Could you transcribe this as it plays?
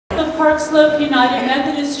Park Slope United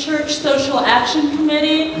Methodist Church Social Action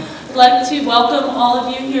Committee. I'd like to welcome all of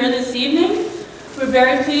you here this evening. We're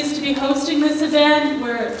very pleased to be hosting this event.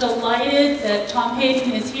 We're delighted that Tom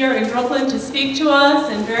Hayden is here in Brooklyn to speak to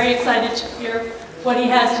us and very excited to hear what he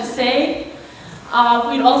has to say.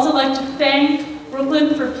 We'd also like to thank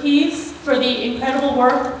Brooklyn for Peace for the incredible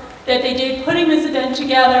work that they did putting this event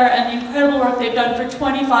together and the incredible work they've done for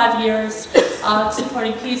 25 years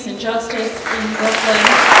supporting peace and justice in Brooklyn.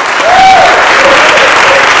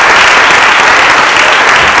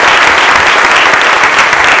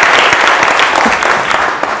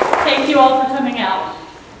 Thank you all for coming out.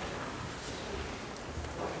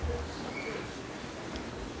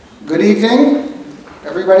 Good evening.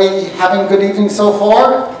 Everybody having a good evening so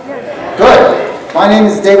far? Good. My name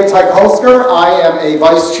is David Teichholzger. I am a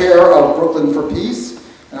Vice Chair of Brooklyn for Peace.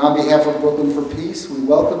 And on behalf of Brooklyn for Peace, we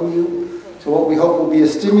welcome you to what we hope will be a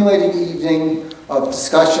stimulating evening of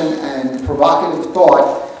discussion and provocative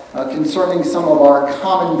thought concerning some of our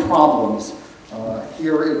common problems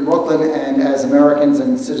here in Brooklyn and as Americans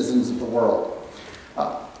and citizens of the world.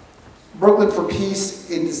 Brooklyn for Peace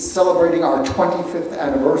is celebrating our 25th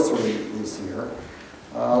anniversary this year.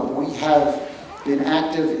 We have been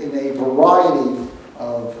active in a variety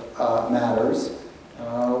of matters.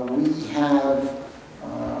 We have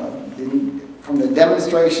been from the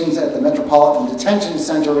demonstrations at the Metropolitan Detention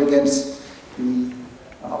Center against the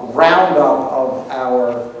roundup of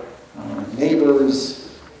our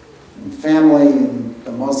neighbors and family in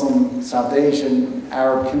the Muslim South Asian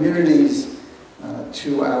Arab communities,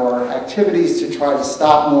 to our activities to try to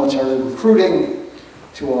stop military recruiting,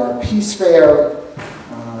 to our peace fair,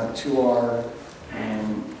 to our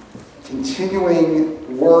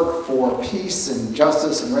continuing work for peace and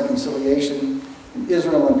justice and reconciliation in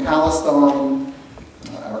Israel and Palestine,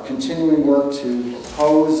 our continuing work to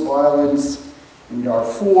oppose violence in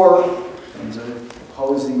Darfur, and to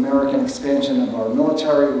oppose the American expansion of our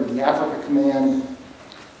military with the Africa Command,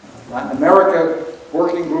 Latin America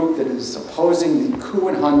working group that is opposing the coup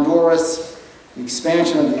in Honduras, the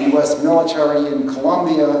expansion of the U.S. military in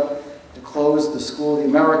Colombia, to close the School of the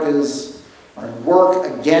Americas, our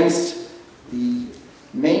work against the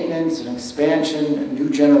maintenance and expansion and new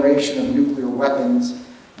generation of nuclear weapons.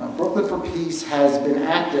 Brooklyn for Peace has been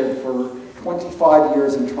active for 25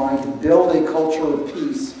 years in trying to build a culture of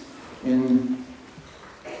peace in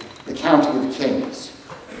the County of Kings.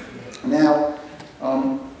 Now,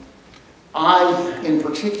 I, in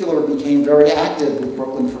particular, became very active with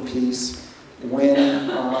Brooklyn for Peace when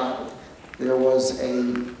there was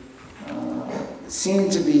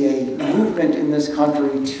seemed to be a movement in this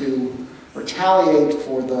country to retaliate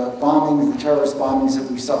for the bombings, the terrorist bombings that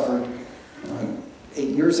we suffered 8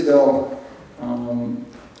 years ago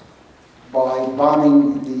by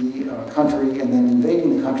bombing the country and then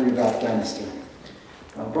invading the country of Afghanistan.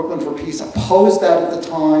 Brooklyn for Peace opposed that at the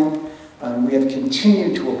time, and we have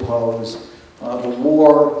continued to oppose the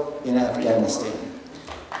war in Afghanistan.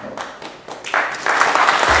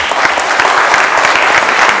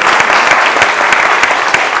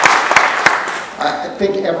 I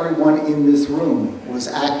think everyone in this room was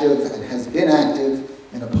active and has been active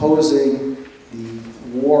in opposing the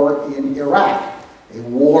war in Iraq, a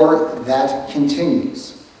war that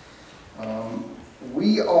continues.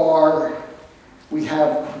 We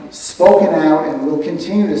have spoken out and will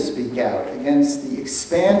continue to speak out against the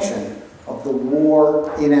expansion of the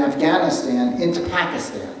war in Afghanistan into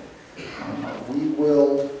Pakistan. We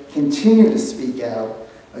will continue to speak out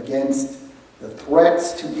against the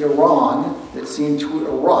threats to Iran that seem to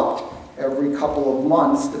erupt every couple of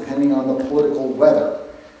months, depending on the political weather.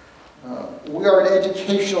 We are an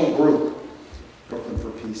educational group, Brooklyn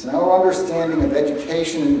for Peace, and our understanding of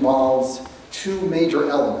education involves two major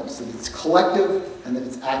elements, that it's collective and that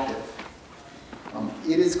it's active.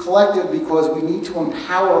 It is collective because we need to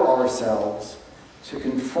empower ourselves to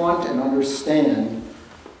confront and understand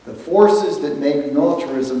the forces that make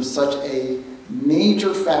militarism such a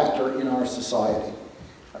major factor in our society,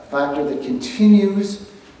 a factor that continues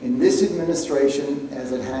in this administration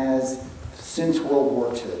as it has since World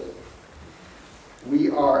War II. We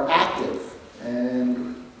are active,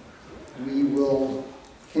 and we will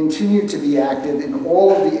continue to be active in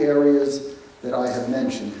all of the areas that I have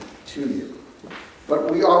mentioned to you. But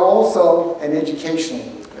we are also an educational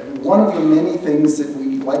group, and one of the many things that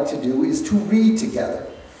we like to do is to read together.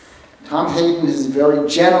 Tom Hayden has very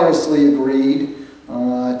generously agreed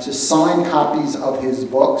to sign copies of his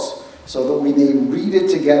books so that we may read it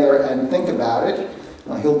together and think about it.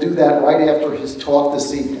 He'll do that right after his talk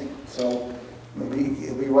this evening. So maybe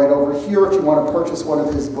he'll be right over here if you want to purchase one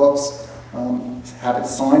of his books, have it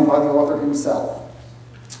signed by the author himself.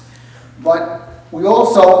 But we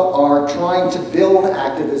also are trying to build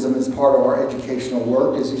activism as part of our educational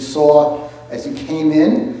work. As you saw, as you came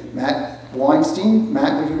in, Matt Weinstein,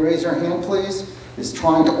 Matt, would you raise your hand, please, is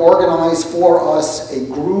trying to organize for us a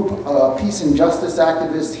group of peace and justice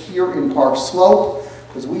activists here in Park Slope,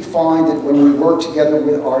 because we find that when we work together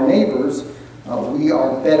with our neighbors, we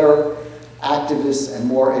are better activists and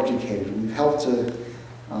more educated. We've helped to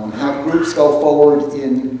have groups go forward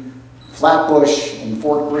in Flatbush, in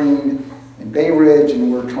Fort Greene, in Bay Ridge,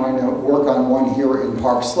 and we're trying to work on one here in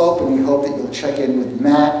Park Slope, and we hope that you'll check in with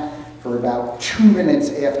Matt for about 2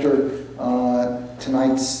 minutes after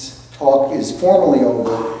tonight's talk is formally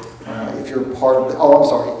over, if you're part of the, oh, I'm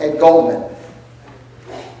sorry, Ed Goldman.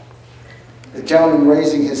 The gentleman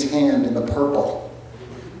raising his hand in the purple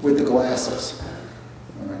with the glasses.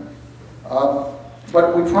 All right.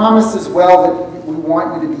 But we promised as well that we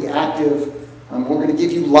want you to be active. We're going to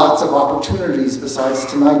give you lots of opportunities besides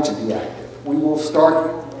tonight to be active. We will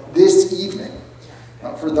start this evening.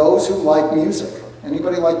 For those who like music.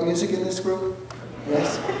 Anybody like music in this group?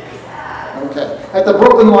 Yes? Okay. At the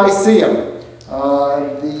Brooklyn Lyceum,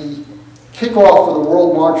 the kickoff for the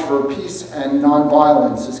World March for Peace and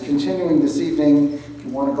Nonviolence is continuing this evening. If you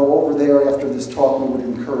want to go over there after this talk, we would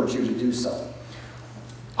encourage you to do so.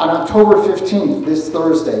 On October 15th, this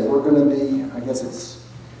Thursday, we're going to be, I guess it's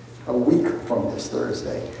a week from this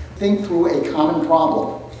Thursday, think through a common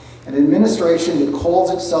problem. An administration that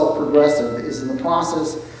calls itself progressive is in the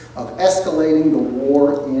process of escalating the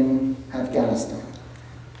war in Afghanistan.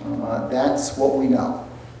 That's what we know.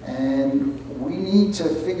 And we need to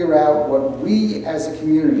figure out what we as a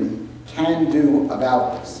community can do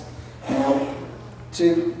about this. Now,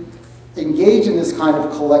 to engage in this kind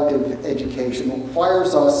of collective education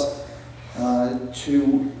requires us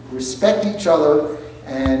to respect each other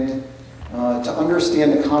and to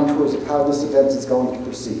understand the contours of how this event is going to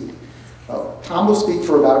proceed. Tom will speak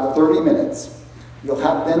for about 30 minutes. You'll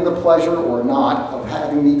have then the pleasure, or not, of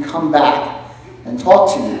having me come back and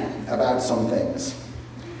talk to you about some things.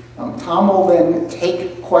 Tom will then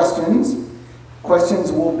take questions.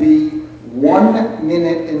 Questions will be 1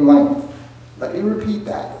 minute in length. Let me repeat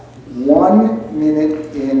that. 1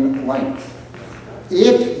 minute in length.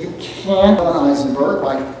 If you can't, Ellen Eisenberg,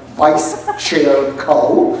 my Vice Chair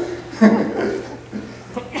Co.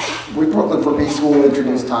 with Brooklyn for Peace, will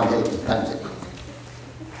introduce Tom Hayden. Thank you.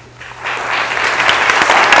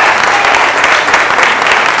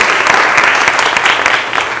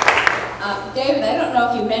 David, I don't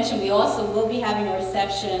know if you mentioned, we also will be having a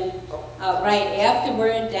reception right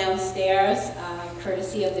afterward downstairs,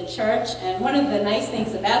 courtesy of the church. And one of the nice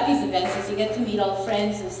things about these events is you get to meet old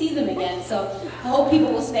friends and see them again. So I hope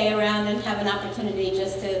people will stay around and have an opportunity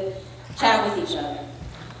just to chat with each other.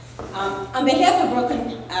 On behalf of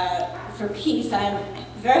Brooklyn for Peace, I'm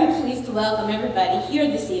very pleased to welcome everybody here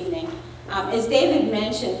this evening. As David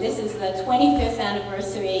mentioned, this is the 25th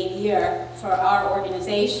anniversary year for our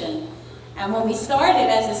organization. And when we started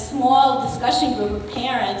as a small discussion group of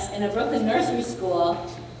parents in a Brooklyn nursery school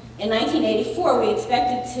in 1984, we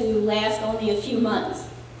expected to last only a few months.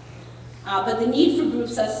 But the need for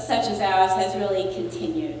groups such as ours has really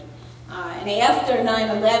continued. And after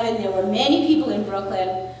 9/11, there were many people in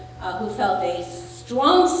Brooklyn who felt a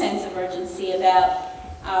strong sense of urgency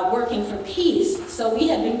about working for peace. So we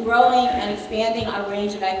have been growing and expanding our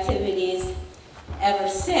range of activities ever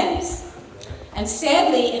since. And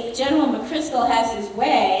sadly, if General McChrystal has his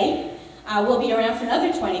way, we'll be around for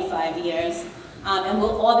another 25 years, and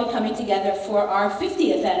we'll all be coming together for our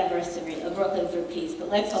 50th anniversary of Brooklyn for Peace, but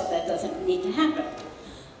let's hope that doesn't need to happen.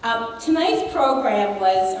 Tonight's program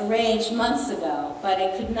was arranged months ago, but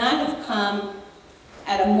it could not have come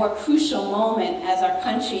at a more crucial moment as our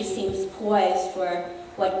country seems poised for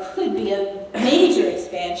what could be a major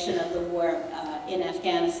expansion of the war in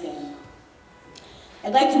Afghanistan.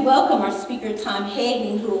 I'd like to welcome our speaker, Tom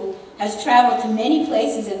Hayden, who has traveled to many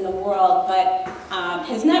places in the world, but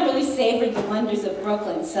has not really savored the wonders of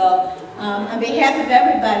Brooklyn. So on behalf of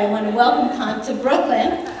everybody, I want to welcome Tom to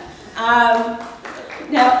Brooklyn.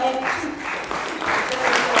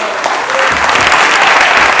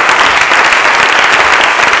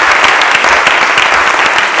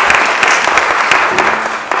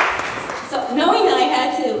 Knowing that I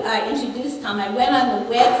had to introduce Tom, I went on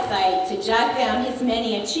the website to jot down his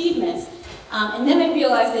many achievements, and then I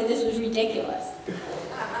realized that this was ridiculous.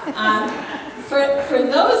 For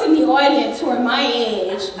those in the audience who are my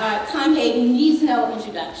age, Tom Hayden needs no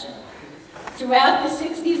introduction. Throughout the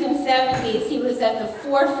 60s and 70s, he was at the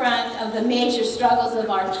forefront of the major struggles of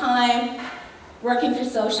our time, working for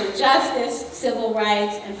social justice, civil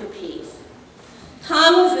rights, and for peace.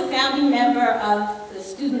 Tom was the founding member of the the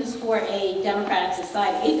Students for a Democratic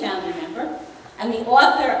Society, a founding member, and the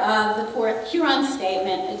author of the Port Huron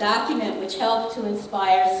Statement, a document which helped to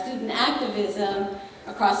inspire student activism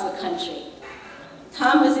across the country.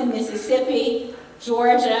 Tom was in Mississippi,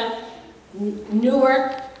 Georgia,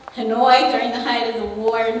 Newark, Hanoi during the height of the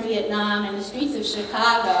war in Vietnam, and the streets of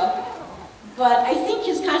Chicago. But I think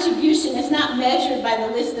his contribution is not measured by the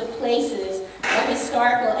list of places or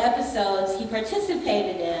historical episodes he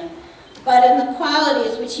participated in, but in the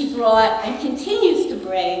qualities which he brought and continues to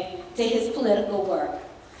bring to his political work.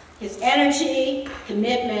 His energy,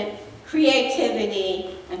 commitment,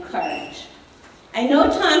 creativity, and courage. I know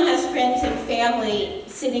Tom has friends and family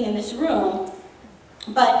sitting in this room,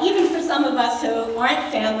 but even for some of us who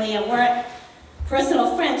aren't family and weren't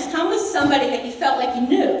personal friends, Tom was somebody that you felt like you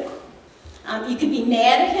knew. You could be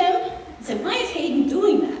mad at him and say, why is Hayden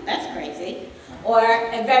doing that? That's crazy. Or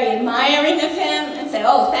very admiring of him and say,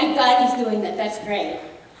 oh, thank God he's doing that, that's great.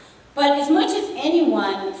 But as much as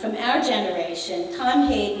anyone from our generation, Tom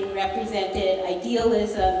Hayden represented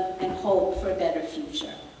idealism and hope for a better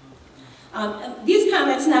future. These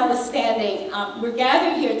comments notwithstanding, we're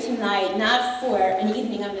gathered here tonight not for an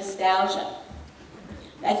evening of nostalgia.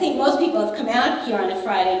 I think most people have come out here on a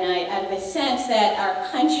Friday night out of a sense that our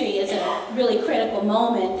country is at a really critical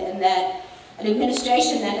moment and that an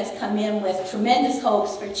administration that has come in with tremendous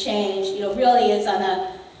hopes for change, really is on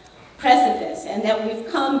a precipice, and that we've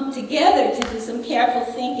come together to do some careful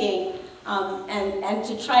thinking and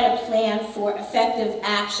to try to plan for effective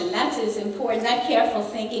action. That's as important, that careful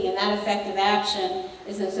thinking and that effective action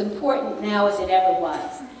is as important now as it ever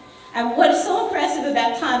was. And what is so impressive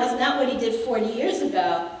about Tom is not what he did 40 years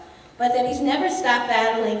ago, but that he's never stopped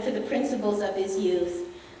battling for the principles of his youth,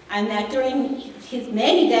 and that during his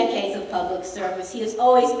many decades of public service, he has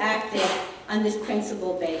always acted on this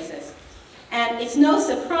principle basis. And it's no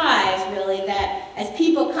surprise, really, that as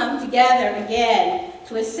people come together again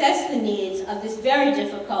to assess the needs of this very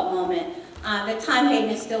difficult moment, that Tom Hayden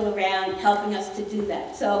is still around helping us to do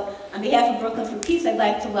that. So on behalf of Brooklyn for Peace, I'd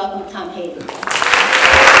like to welcome Tom Hayden.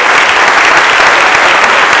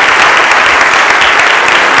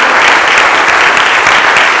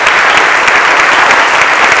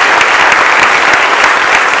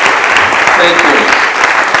 Thank you.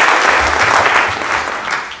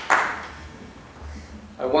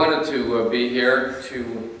 I wanted to be here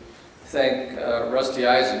to thank Rusty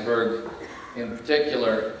Eisenberg in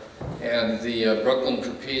particular and the Brooklyn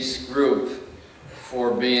for Peace group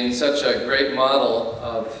for being such a great model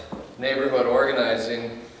of neighborhood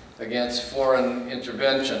organizing against foreign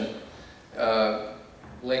intervention,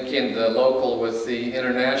 linking the local with the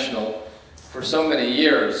international for so many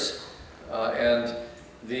years. And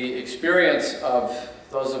the experience of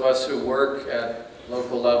those of us who work at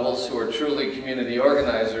local levels, who are truly community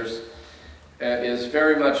organizers, is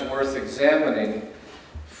very much worth examining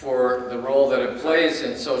for the role that it plays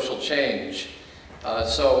in social change.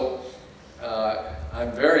 So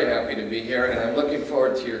I'm very happy to be here, and I'm looking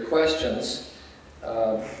forward to your questions.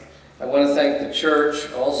 I want to thank the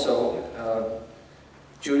church also,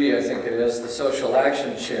 Judy, I think it is, the Social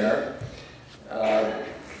Action Chair.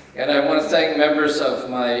 And I want to thank members of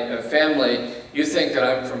my family. You think that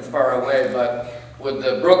I'm from far away, but would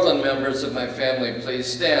the Brooklyn members of my family please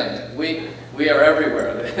stand? We are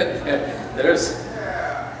everywhere. There's,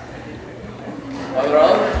 oh, they're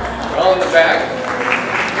all in the back.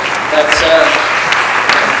 That's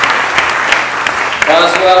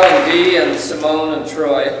Boswell and Dee and Simone and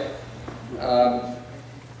Troy.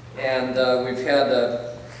 We've had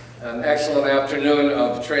an excellent afternoon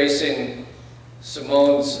of tracing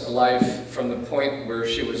Simone's life from the point where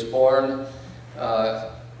she was born,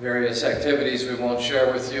 various activities we won't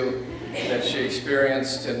share with you that she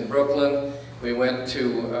experienced in Brooklyn. We went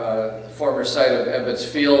to the former site of Ebbets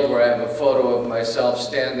Field, where I have a photo of myself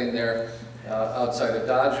standing there outside a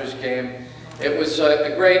Dodgers game. It was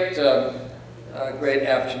a great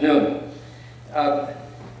afternoon.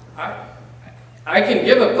 I can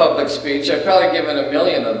give a public speech. I've probably given 1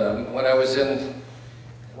 million of them. When I was in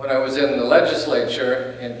the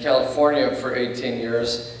legislature in California for 18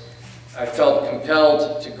 years, I felt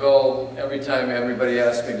compelled to go every time everybody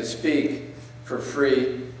asked me to speak for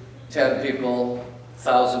free, 10 people,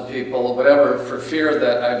 1,000 people, whatever, for fear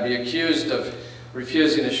that I'd be accused of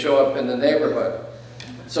refusing to show up in the neighborhood.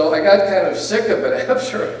 So I got kind of sick of it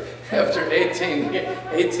after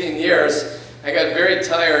 18 years. I got very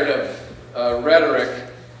tired of rhetoric,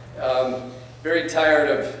 very tired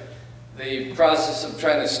of the process of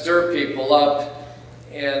trying to stir people up,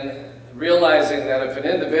 and realizing that if an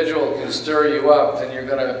individual can stir you up, then you're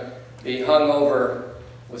going to be hung over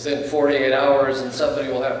within 48 hours and somebody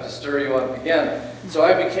will have to stir you up again. So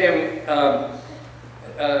I became, I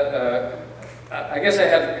guess I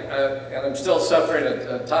had, and I'm still suffering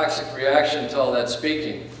a toxic reaction to all that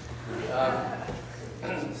speaking.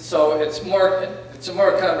 So it's a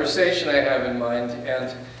more conversation I have in mind,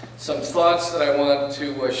 and some thoughts that I want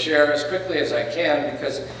to share as quickly as I can,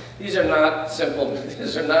 because these are not simple.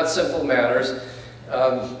 These are not simple matters.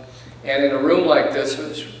 And in a room like this,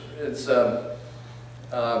 which is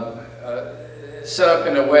set up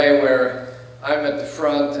in a way where I'm at the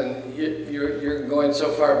front and you're going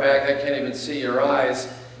so far back I can't even see your eyes,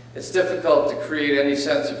 it's difficult to create any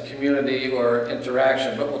sense of community or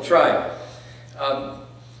interaction, but we'll try.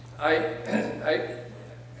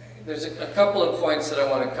 There's a couple of points that I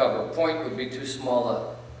want to cover. A point would be too small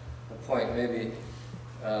a point, maybe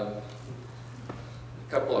a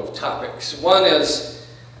couple of topics. One is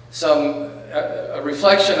a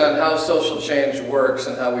reflection on how social change works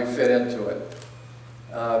and how we fit into it,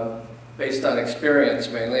 based on experience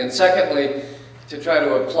mainly. And secondly, to try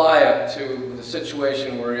to apply it to the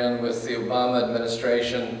situation we're in with the Obama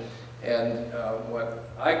administration and what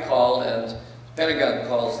I call and the Pentagon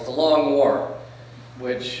calls the Long War,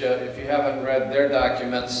 which, if you haven't read their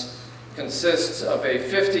documents, consists of a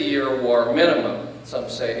 50-year war minimum, some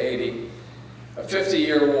say 80, a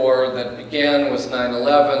 50-year war that began with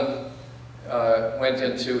 9/11, went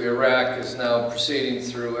into Iraq, is now proceeding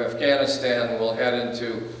through Afghanistan, will head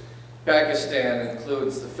into Pakistan,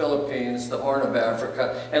 includes the Philippines, the Horn of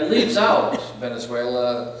Africa, and leaves out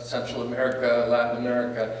Venezuela, Central America, Latin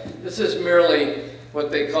America. This is merely what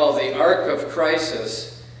they call the arc of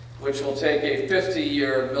crisis, which will take a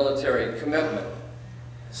 50-year military commitment.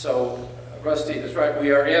 So Rusty is right,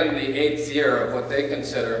 we are in the 8th year of what they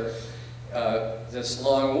consider this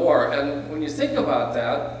long war. And when you think about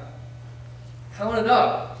that, count it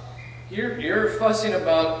up. You're fussing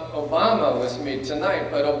about Obama with me tonight,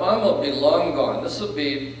 but Obama will be long gone. This will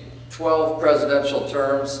be 12 presidential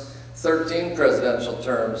terms, 13 presidential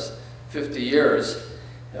terms, 50 years.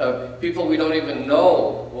 People we don't even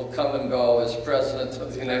know will come and go as President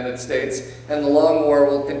of the United States, and the long war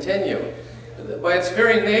will continue. By its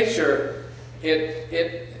very nature,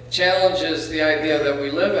 it challenges the idea that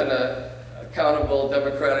we live in an accountable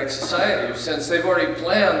democratic society, since they've already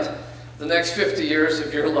planned the next 50 years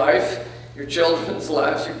of your life, your children's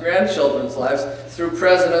lives, your grandchildren's lives, through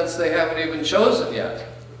presidents they haven't even chosen yet.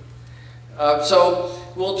 So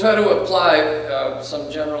we'll try to apply some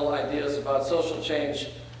general ideas about social change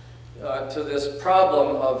to this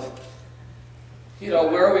problem of,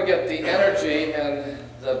 where we get the energy and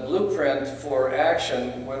the blueprint for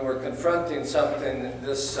action when we're confronting something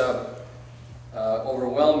this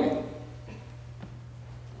overwhelming.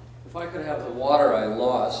 If I could have the water I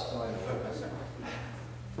lost. I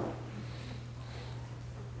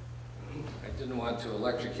didn't want to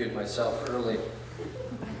electrocute myself early.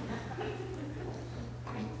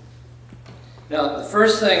 Now, the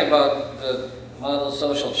first thing about the model of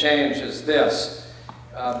social change is this.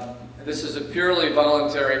 This is a purely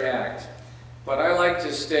voluntary act, but I like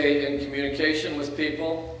to stay in communication with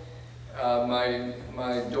people.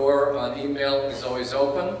 My door on email is always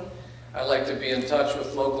open. I like to be in touch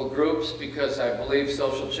with local groups because I believe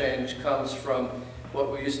social change comes from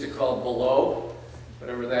what we used to call below,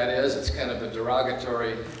 whatever that is. It's kind of a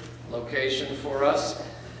derogatory location for us.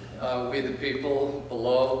 We the people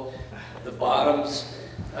below, the bottoms.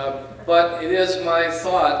 But it is my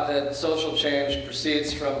thought that social change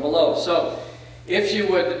proceeds from below. So if you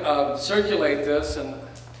would circulate this, and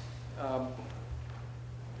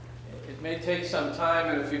it may take some time,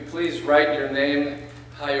 and if you please write your name,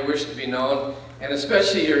 how you wish to be known, and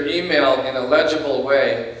especially your email in a legible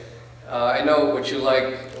way. I know what you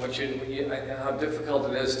like, how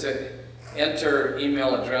difficult it is to enter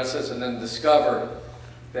email addresses and then discover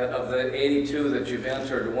that of the 82 that you've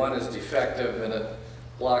entered, one is defective and it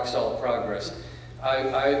blocks all progress.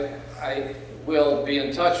 I will be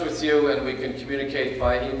in touch with you and we can communicate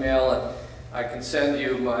by email, and I can send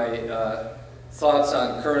you my thoughts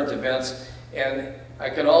on current events, and I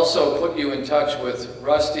can also put you in touch with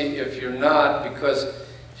Rusty if you're not, because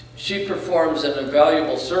she performs an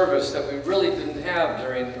invaluable service that we really didn't have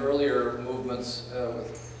during earlier movements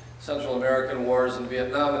with Central American wars and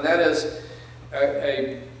Vietnam, and that is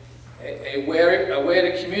a way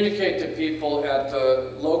to communicate to people at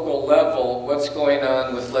the local level what's going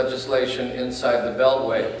on with legislation inside the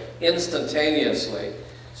Beltway instantaneously,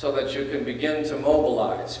 so that you can begin to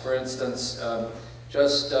mobilize. For instance,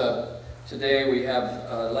 today we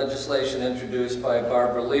have legislation introduced by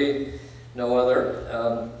Barbara Lee, no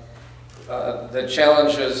other, that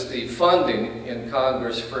challenges the funding in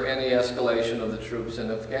Congress for any escalation of the troops in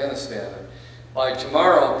Afghanistan. By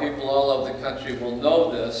tomorrow, people all over the country will know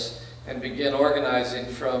this and begin organizing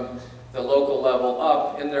from the local level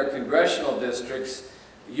up in their congressional districts,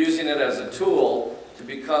 using it as a tool to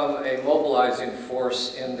become a mobilizing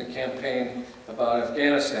force in the campaign about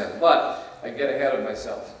Afghanistan. But I get ahead of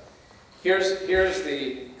myself. Here's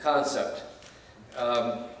the concept,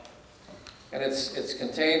 and it's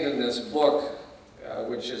contained in this book,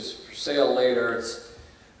 which is for sale later.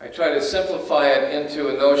 I try to simplify it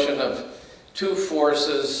into a notion of two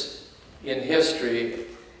forces in history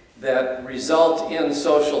that result in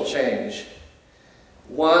social change.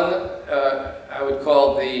 One, I would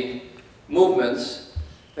call the movements,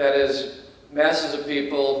 that is, masses of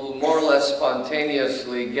people who more or less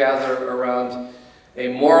spontaneously gather around a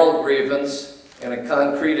moral grievance and a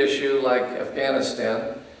concrete issue like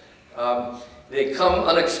Afghanistan. They come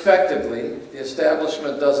unexpectedly. The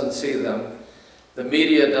establishment doesn't see them. The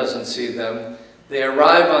media doesn't see them. They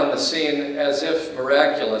arrive on the scene as if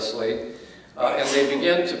miraculously, and they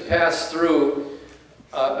begin to pass through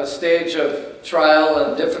a stage of trial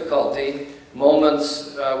and difficulty,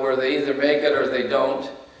 moments where they either make it or they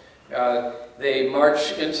don't. They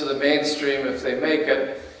march into the mainstream if they make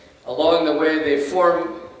it. Along the way, they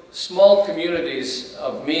form small communities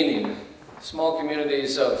of meaning, small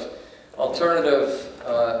communities of alternative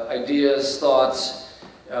ideas, thoughts,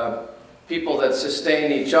 people that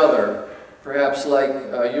sustain each other, perhaps like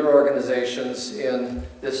your organizations in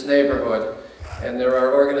this neighborhood. And there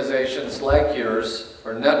are organizations like yours,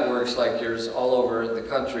 or networks like yours, all over the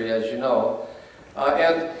country, as you know.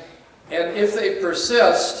 And if they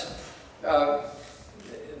persist,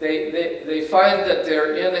 they find that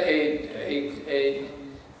they're in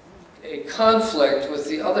a conflict with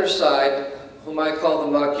the other side, whom I call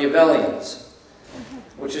the Machiavellians,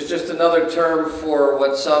 which is just another term for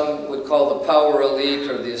what some would call the power elite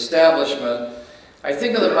or the establishment. I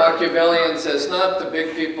think of the Machiavellians as not the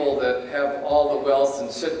big people that have all the wealth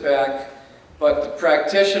and sit back, but the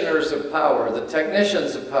practitioners of power, the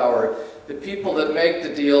technicians of power, the people that make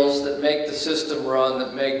the deals, that make the system run,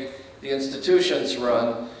 that make the institutions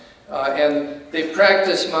run. And they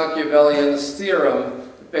practice Machiavellian's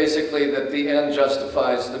theorem, basically that the end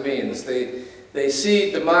justifies the means. They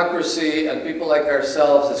see democracy and people like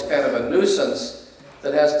ourselves as kind of a nuisance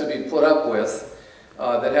that has to be put up with,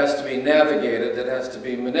 that has to be navigated, that has to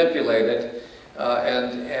be manipulated,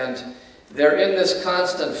 and they're in this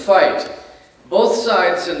constant fight. Both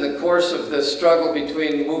sides in the course of this struggle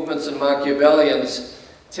between movements and Machiavellians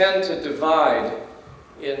tend to divide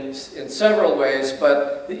in several ways,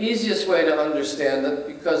 but the easiest way to understand it,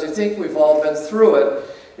 because I think we've all been through it,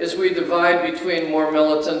 is we divide between more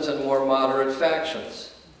militant and more moderate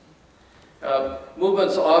factions.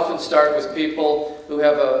 Movements often start with people who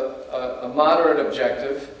have a moderate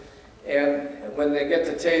objective, and when they get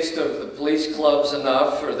the taste of the police clubs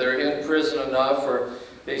enough, or they're in prison enough, or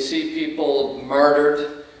they see people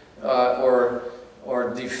martyred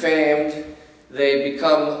or defamed, they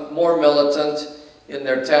become more militant in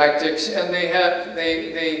their tactics, and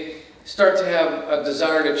they start to have a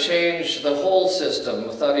desire to change the whole system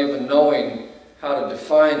without even knowing how to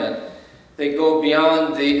define it. They go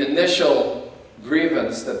beyond the initial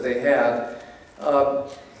grievance that they had,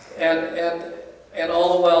 and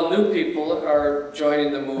all the while new people are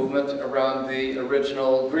joining the movement around the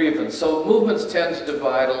original grievance. So movements tend to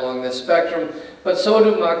divide along this spectrum, but so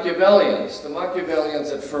do Machiavellians. The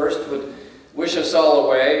Machiavellians at first would wish us all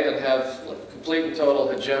away and have complete and total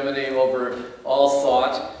hegemony over all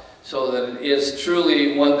thought, so that it is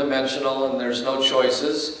truly one-dimensional and there's no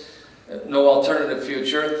choices, no alternative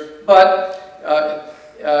future. But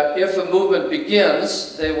if a movement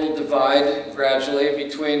begins, they will divide gradually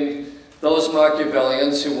between those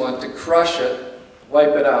Machiavellians who want to crush it,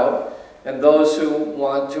 wipe it out, and those who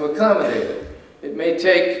want to accommodate it. It may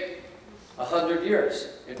take 100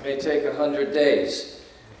 years. It may take 100 days.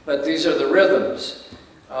 But these are the rhythms.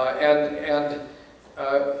 I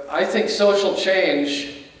think social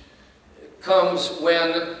change comes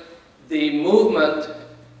when the movement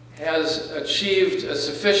has achieved a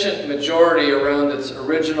sufficient majority around its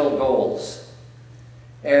original goals.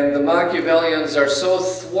 And the Machiavellians are so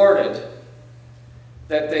thwarted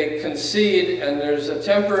that they concede, and there's a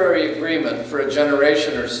temporary agreement for a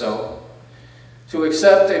generation or so, to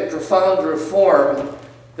accept a profound reform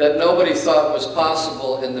that nobody thought was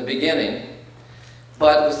possible in the beginning,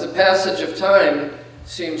 but with the passage of time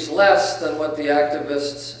seems less than what the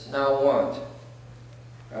activists now want,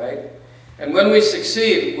 right? And when we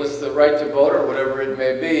succeed with the right to vote, or whatever it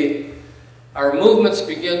may be, our movements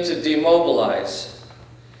begin to demobilize.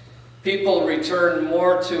 People return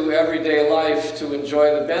more to everyday life to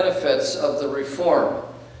enjoy the benefits of the reform.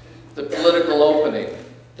 the political opening,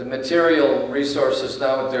 the material resources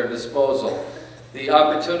now at their disposal, the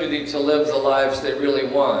opportunity to live the lives they really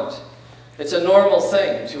want. It's a normal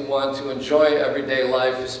thing to want to enjoy everyday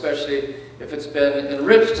life, especially if it's been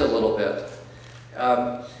enriched a little bit.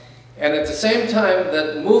 And at the same time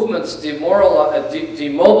that movements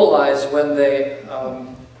demobilize when they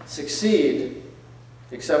succeed,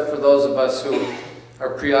 except for those of us who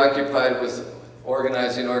are preoccupied with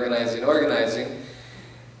organizing,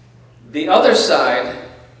 the other side,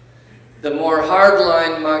 the more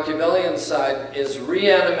hardline Machiavellian side, is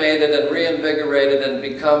reanimated and reinvigorated and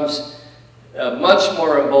becomes much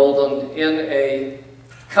more emboldened in a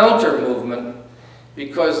counter-movement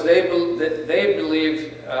because they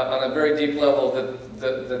believe on a very deep level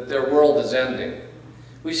that their world is ending.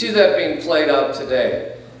 We see that being played out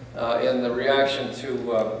today in the reaction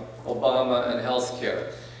to Obama and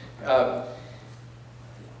healthcare.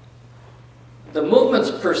 The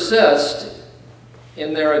movements persist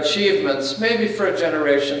in their achievements, maybe for a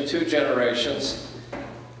generation, 2 generations,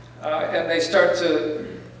 and they start to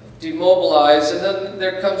demobilize, and then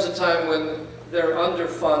there comes a time when they're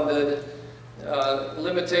underfunded,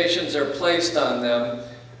 limitations are placed on them,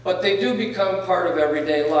 but they do become part of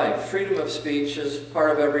everyday life. Freedom of speech is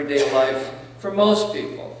part of everyday life for most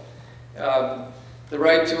people. The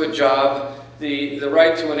right to a job, the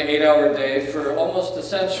right to an 8-hour day for almost a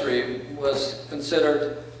century was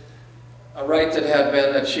considered a right that had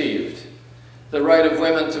been achieved. The right of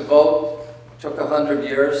women to vote took 100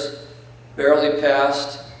 years, barely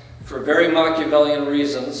passed. For very Machiavellian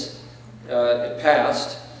reasons, it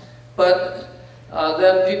passed. But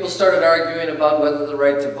then people started arguing about whether the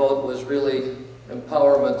right to vote was really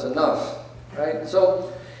empowerment enough, right?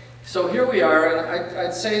 So here we are, and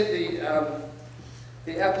I'd say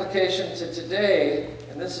the application to today,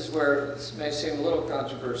 and this is where this may seem a little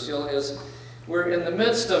controversial, is we're in the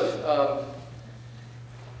midst of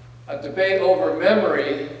a debate over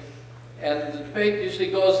memory, and the debate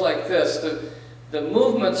usually goes like this. The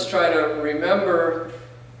movements try to remember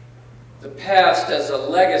the past as a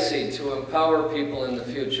legacy to empower people in the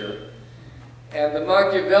future. And the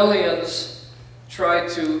Machiavellians try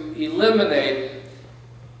to eliminate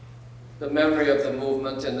the memory of the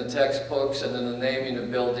movement in the textbooks and in the naming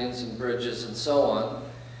of buildings and bridges and so on.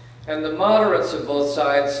 And the moderates of both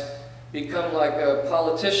sides become like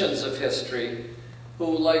politicians of history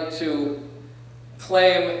who like to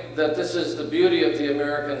claim that this is the beauty of the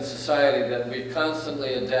American society, that we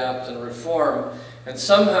constantly adapt and reform, and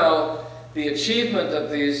somehow the achievement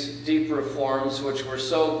of these deep reforms, which were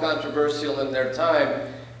so controversial in their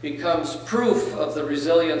time, becomes proof of the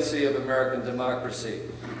resiliency of American democracy,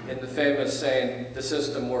 in the famous saying, "The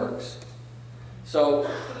system works." So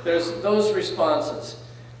there's those responses.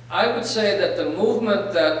 I would say that the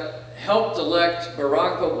movement that helped elect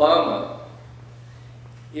Barack Obama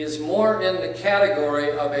is more in the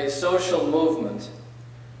category of a social movement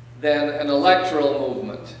than an electoral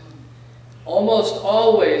movement. Almost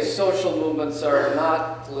always social movements are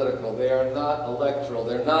not political, they are not electoral,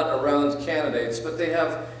 they're not around candidates, but they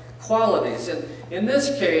have qualities. And in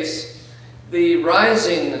this case, the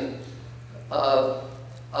rising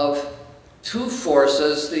of 2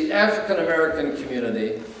 forces, the African American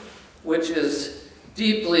community, which is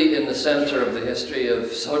deeply in the center of the history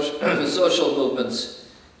of social movements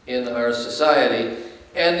in our society,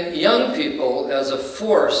 and young people as a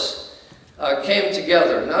force came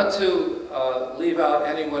together, not to leave out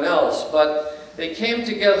anyone else, but they came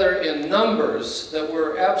together in numbers that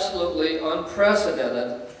were absolutely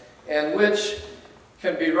unprecedented and which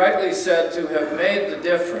can be rightly said to have made the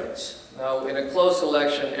difference. Now, in a close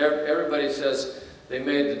election, everybody says they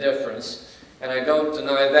made the difference, and I don't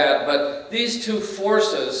deny that, but these 2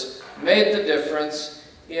 forces made the difference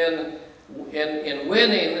in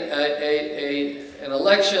winning an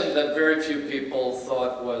election that very few people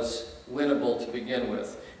thought was winnable to begin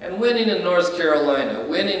with. And winning in North Carolina,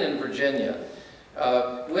 winning in Virginia,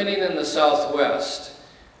 winning in the Southwest.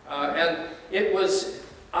 And it was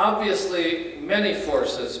obviously many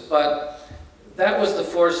forces, but that was the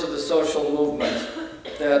force of the social movement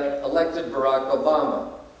that elected Barack Obama.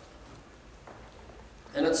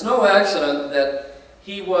 And it's no accident that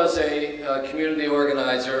he was a community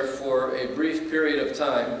organizer for a brief period of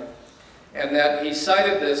time, and that he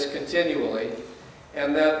cited this continually,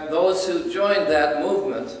 and that those who joined that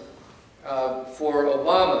movement for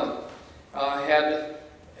Obama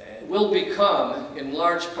will become, in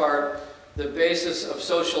large part, the basis of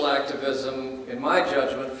social activism, in my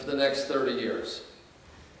judgment, for the next 30 years.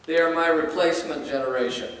 They are my replacement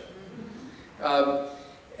generation.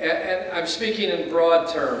 And I'm speaking in broad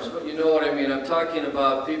terms, but you know what I mean. I'm talking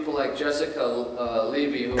about people like Jessica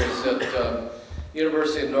Levy, who is at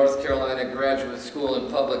University of North Carolina Graduate School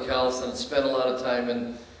in Public Health and spent a lot of time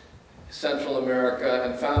in Central America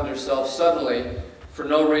and found herself suddenly, for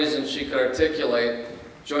no reason she could articulate,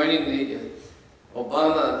 joining the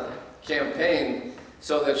Obama campaign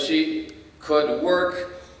so that she could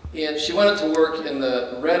work in, she wanted to work in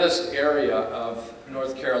the reddest area of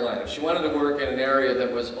North Carolina. She wanted to work in an area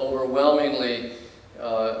that was overwhelmingly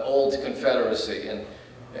old Confederacy.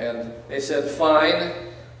 And they said, fine.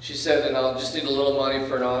 She said, and I'll just need a little money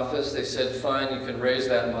for an office. They said, fine, you can raise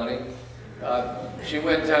that money. She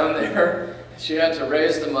went down there. She had to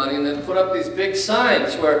raise the money and then put up these big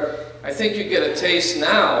signs where I think you get a taste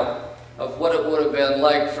now of what it would have been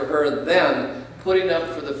like for her then, putting up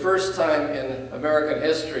for the first time in American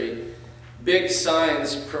history big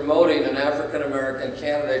signs promoting an African-American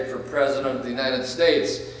candidate for President of the United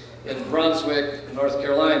States in Brunswick, North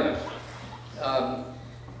Carolina.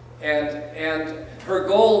 And her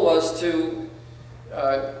goal was to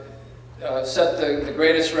set the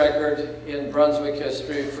greatest record in Brunswick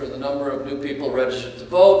history for the number of new people registered to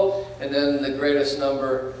vote, and then the greatest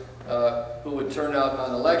number who would turn out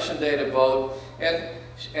on election day to vote.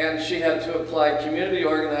 And she had to apply community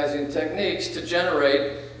organizing techniques to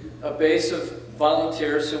generate a base of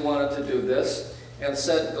volunteers who wanted to do this and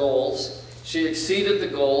set goals. She exceeded the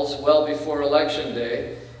goals well before election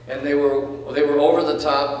day, and they were over the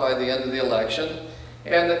top by the end of the election.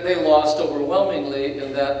 And they lost overwhelmingly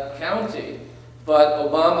in that county, but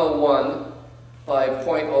Obama won by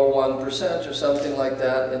 0.01% or something like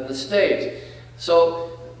that in the state.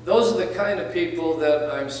 So those are the kind of people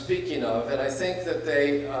that I'm speaking of, and I think that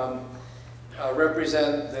they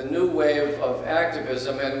represent the new wave of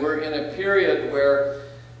activism, and we're in a period where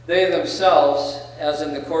they themselves, as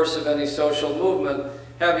in the course of any social movement,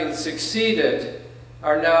 having succeeded,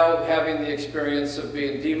 are now having the experience of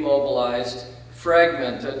being demobilized,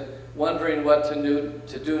 fragmented, wondering what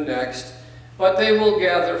to do next. But they will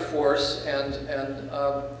gather force and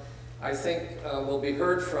I think will be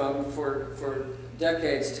heard from for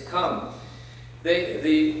decades to come.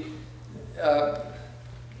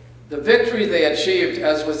 The victory they achieved,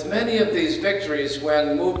 as with many of these victories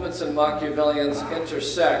when movements and Machiavellians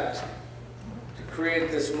intersect to create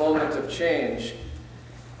this moment of change,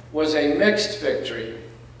 was a mixed victory.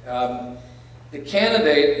 The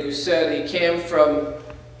candidate who said he came from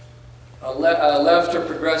a left or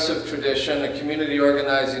progressive tradition, a community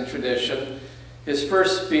organizing tradition, his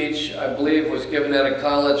first speech, I believe, was given at a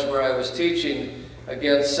college where I was teaching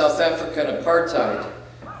against South African apartheid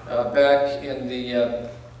back in the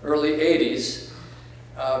early 80s.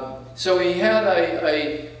 So he had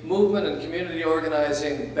a movement and community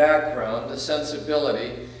organizing background, a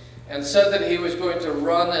sensibility, and said that he was going to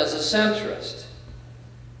run as a centrist.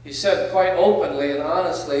 He said quite openly and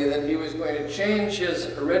honestly that he was going to change his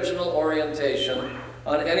original orientation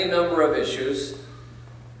on any number of issues,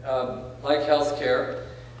 like health care,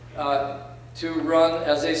 to run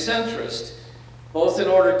as a centrist, both in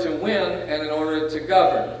order to win and in order to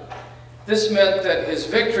govern. This meant that his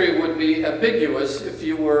victory would be ambiguous if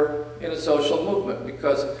you were in a social movement,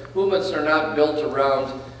 because movements are not built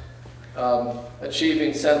around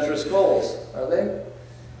achieving centrist goals, are they?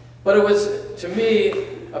 But it was, to me,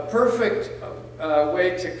 a perfect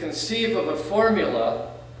way to conceive of a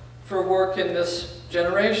formula for work in this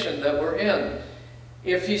generation that we're in.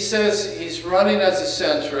 If he says he's running as a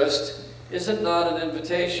centrist, is it not an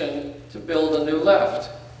invitation to build a new left?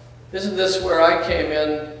 Isn't this where I came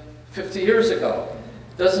in 50 years ago?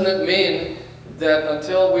 Doesn't it mean that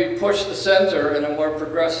until we push the center in a more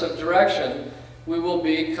progressive direction, we will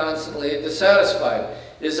be constantly dissatisfied?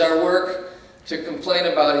 Is our work to complain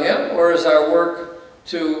about him, or is our work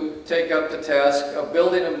to take up the task of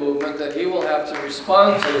building a movement that he will have to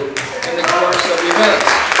respond to in the course of events?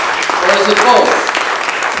 Or is it both?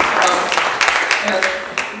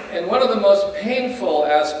 And one of the most painful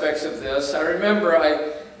aspects of this, I remember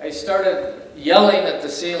I started yelling at the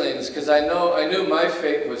ceilings because I knew my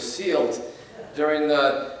fate was sealed during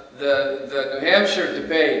the New Hampshire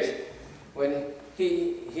debate when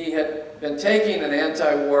he had been taking an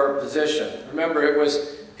anti-war position. Remember, it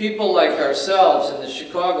was people like ourselves in the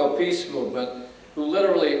Chicago peace movement who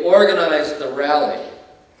literally organized the rally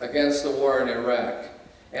against the war in Iraq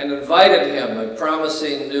and invited him, a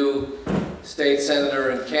promising new state senator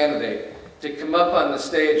and candidate, to come up on the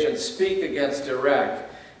stage and speak against Iraq,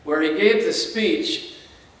 where he gave the speech,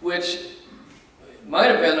 which might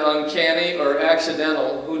have been uncanny or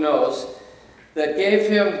accidental, who knows, that gave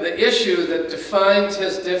him the issue that defined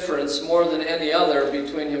his difference more than any other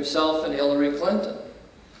between himself and Hillary Clinton.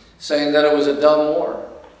 saying that it was a dumb war.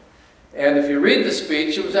 And if you read the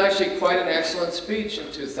speech, it was actually quite an excellent speech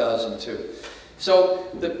in 2002. So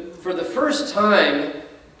for the first time,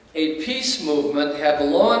 a peace movement had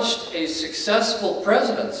launched a successful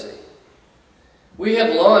presidency. We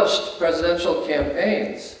had launched presidential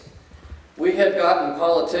campaigns. We had gotten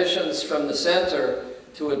politicians from the center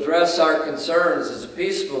to address our concerns as a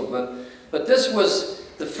peace movement, but this was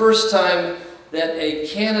the first time that a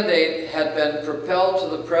candidate had been propelled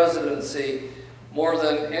to the presidency more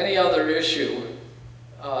than any other issue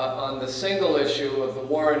on the single issue of the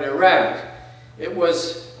war in Iraq. It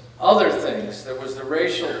was other things. There was the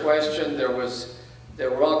racial question, there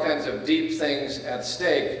were all kinds of deep things at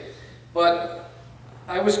stake, but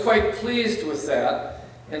I was quite pleased with that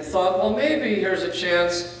and thought, well, maybe here's a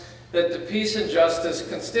chance that the Peace and Justice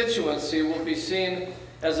constituency will be seen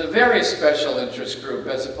as a very special interest group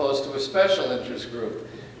as opposed to a special interest group.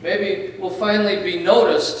 Maybe we'll finally be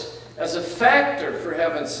noticed as a factor, for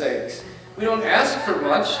heaven's sakes. We don't ask for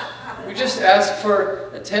much, we just ask for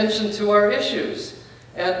attention to our issues.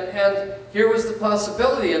 And here was the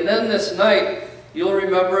possibility. And then this night, you'll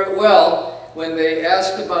remember it well, when they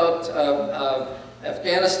asked about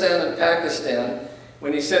Afghanistan and Pakistan,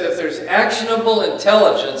 when he said, if there's actionable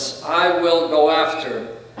intelligence, I will go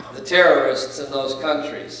after the terrorists in those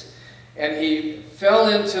countries. And he fell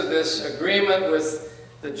into this agreement with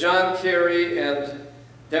the John Kerry and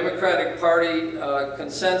Democratic Party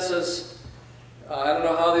consensus. I don't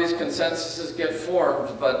know how these consensuses get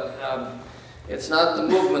formed, but it's not the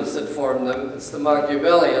movements that form them, it's the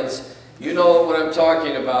Machiavellians. You know what I'm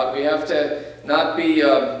talking about. We have to not be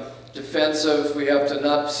defensive, we have to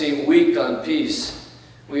not seem weak on peace.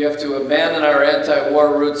 We have to abandon our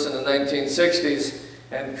anti-war roots in the 1960s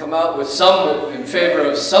and come out with some, in favor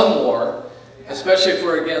of some war, especially if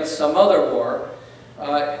we're against some other war.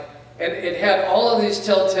 And it had all of these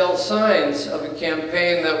telltale signs of a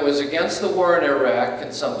campaign that was against the war in Iraq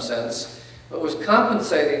in some sense, but was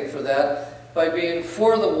compensating for that by being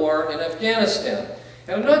for the war in Afghanistan.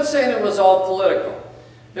 And I'm not saying it was all political.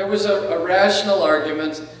 There was a rational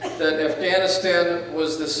argument that Afghanistan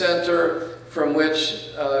was the center from which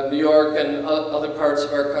New York and other parts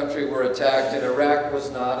of our country were attacked, and Iraq was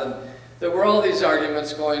not. And there were all these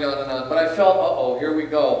arguments going on and on. But I felt, uh-oh, here we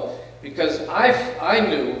go. Because I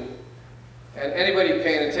knew, and anybody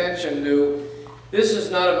paying attention knew, this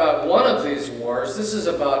is not about one of these wars, this is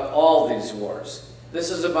about all these wars. This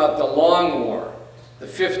is about the long war, the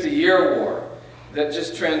 50-year war, that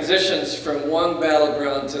just transitions from one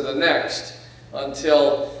battleground to the next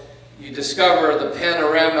until you discover the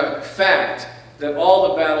panoramic fact that all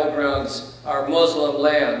the battlegrounds are Muslim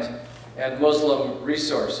land and Muslim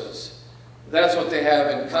resources. That's what they have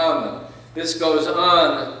in common. This goes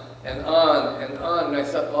on and on and on, and I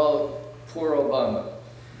thought, oh, poor Obama.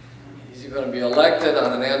 He's going to be elected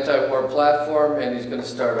on an anti-war platform, and he's going to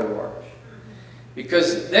start a war.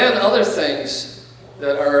 Because then other things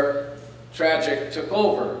that are tragic took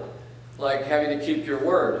over, like having to keep your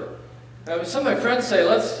word. Now, some of my friends say,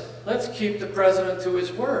 let's keep the president to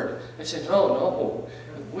his word. I said, no,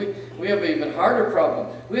 we have an even harder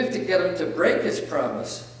problem. We have to get him to break his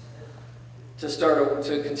promise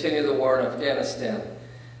to continue the war in Afghanistan.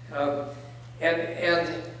 And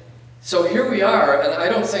so here we are, and I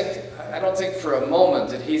don't think for a moment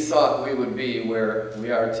that he thought we would be where we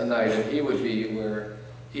are tonight, and he would be where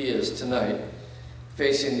he is tonight,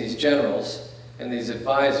 facing these generals and these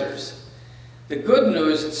advisors. The good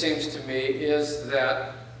news, it seems to me, is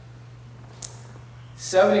that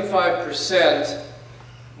 75%,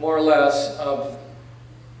 more or less, of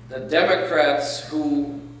the Democrats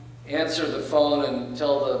who answer the phone and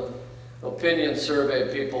tell the opinion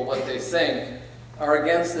survey people what they think are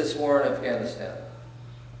against this war in Afghanistan.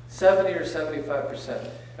 70 or 75%.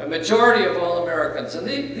 A majority of all Americans, and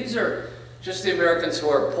these are just the Americans who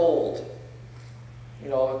are polled, you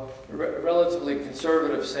know, a relatively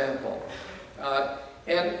conservative sample.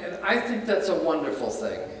 And I think that's a wonderful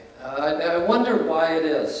thing. I wonder why it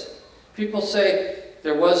is. People say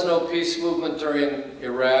there was no peace movement during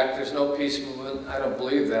Iraq, there's no peace movement. I don't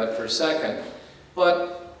believe that for a second.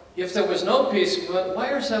 But if there was no peace movement, why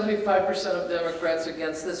are 75% of Democrats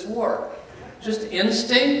against this war? Just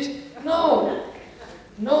instinct? No.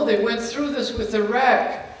 No, they went through this with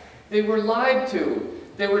Iraq. They were lied to.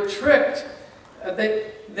 They were tricked.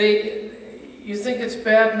 You think it's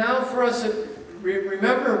bad now for us?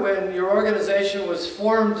 Remember when your organization was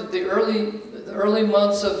formed in the early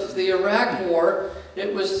months of the Iraq War,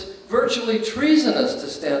 it was virtually treasonous to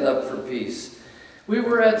stand up for peace. We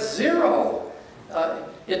were at zero.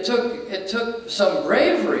 It took some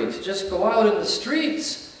bravery to just go out in the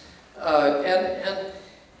streets. And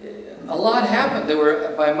a lot happened. There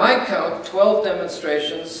were, by my count, 12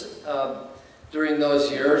 demonstrations during those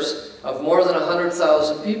years of more than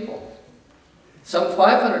 100,000 people. Some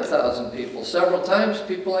 500,000 people. Several times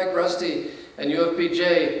people like Rusty and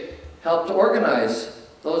UFPJ helped organize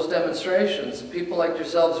those demonstrations. People like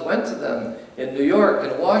yourselves went to them in New York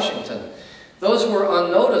and Washington. Those were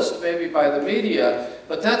unnoticed maybe by the media,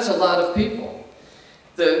 but that's a lot of people.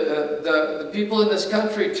 The people in this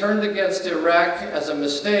country turned against Iraq as a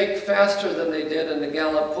mistake faster than they did in the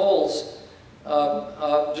Gallup polls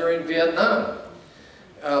during Vietnam.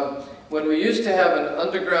 When we used to have an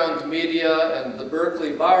underground media and the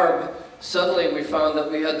Berkeley Barb, suddenly we found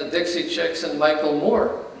that we had the Dixie Chicks and Michael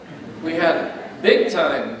Moore. We had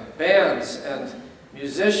big-time bands and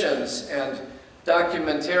musicians and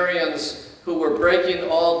documentarians who were breaking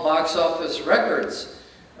all box office records.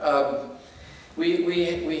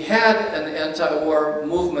 We had an anti-war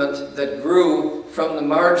movement that grew from the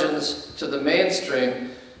margins to the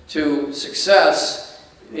mainstream to success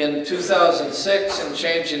in 2006 in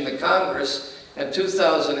changing the Congress, and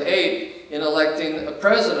 2008 in electing a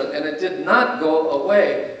president, and it did not go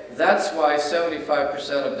away. That's why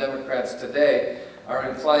 75% of Democrats today are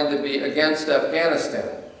inclined to be against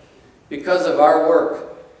Afghanistan, because of our work.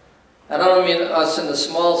 And I don't mean us in the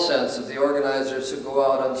small sense of the organizers who go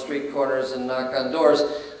out on street corners and knock on doors.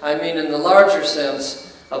 I mean in the larger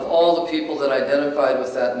sense of all the people that identified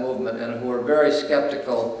with that movement and who were very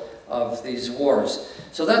skeptical of these wars.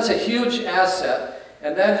 So that's a huge asset,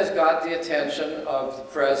 and that has got the attention of the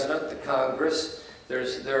President, the Congress.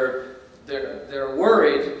 They're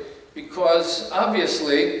worried because,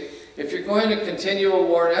 obviously, if you're going to continue a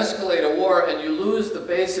war and escalate a war and you lose the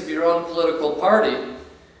base of your own political party,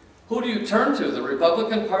 who do you turn to? The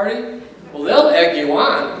Republican Party? Well, they'll egg you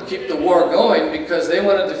on to keep the war going because they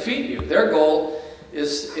want to defeat you. Their goal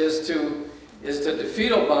is to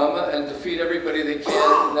defeat Obama and defeat everybody they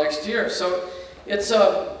can next year. So it's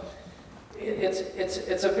a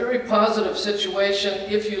very positive situation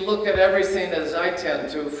if you look at everything, as I tend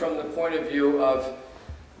to, from the point of view of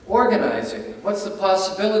organizing. What's the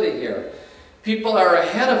possibility here? People are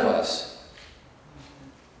ahead of us.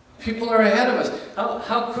 People are ahead of us.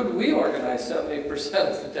 How could we organize 70%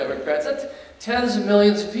 of the Democrats? That's tens of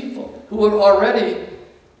millions of people who are already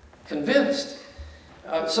convinced.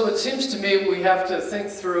 So it seems to me we have to think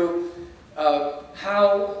through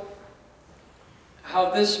how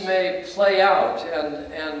this may play out,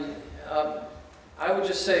 and I would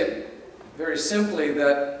just say very simply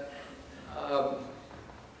that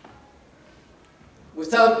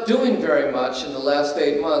without doing very much in the last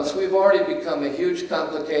 8 months, we've already become a huge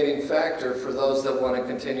complicating factor for those that want to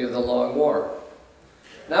continue the long war.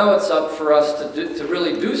 Now it's up for us to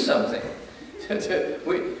really do something.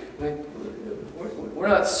 We're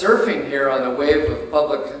not surfing here on a wave of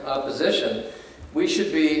public opposition. We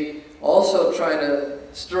should be also trying to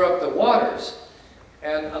stir up the waters.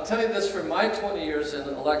 And I'll tell you this, from my 20 years in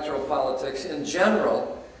electoral politics, in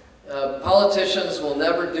general, politicians will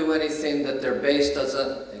never do anything that their base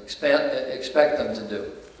doesn't expect them to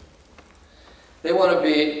do. They want to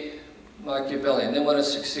be Machiavellian. They want to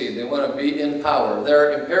succeed. They want to be in power.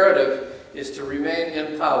 Their imperative is to remain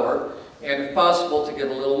in power and, if possible, to get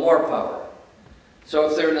a little more power. So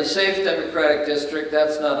if they're in a safe Democratic district,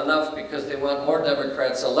 that's not enough because they want more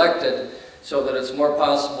Democrats elected so that it's more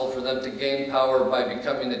possible for them to gain power by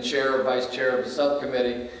becoming the chair or vice chair of a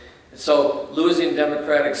subcommittee. So losing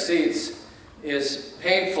Democratic seats is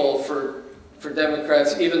painful for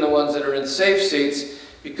Democrats, even the ones that are in safe seats,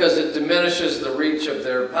 because it diminishes the reach of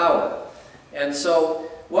their power. And so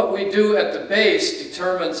what we do at the base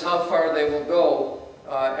determines how far they will go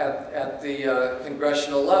at the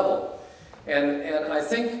congressional level. And I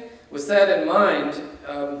think with that in mind,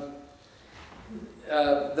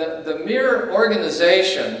 the mere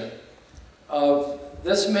organization of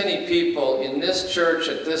this many people in this church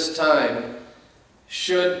at this time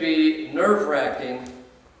should be nerve-wracking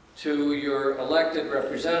to your elected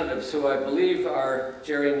representatives, who I believe are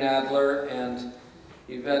Jerry Nadler and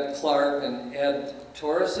Yvette Clark and Ed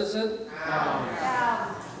Torres, is it?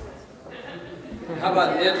 How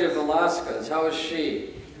about Nydia Velasquez? How is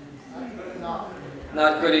she?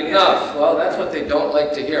 Not good enough. Well, that's what they don't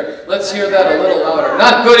like to hear. Let's hear that a little louder.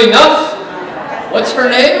 Not good enough? What's her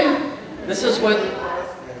name? This is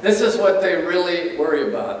what they really worry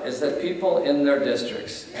about, is that people in their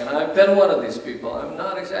districts, and I've been one of these people, I'm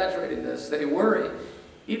not exaggerating this, they worry,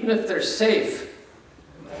 even if they're safe,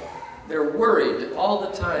 they're worried all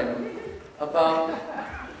the time about,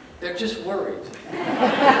 they're just worried.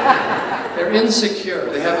 They're insecure.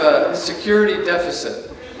 They have a security deficit.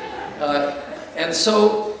 And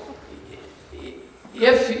so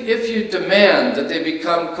if you demand that they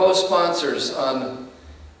become co-sponsors on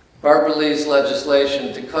Barbara Lee's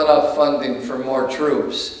legislation to cut off funding for more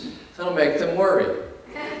troops, that'll make them worry.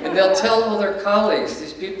 And they'll tell all their colleagues,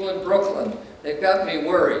 these people in Brooklyn, they've got me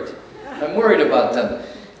worried. I'm worried about them.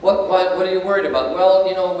 What are you worried about? Well,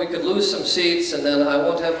 you know, we could lose some seats and then I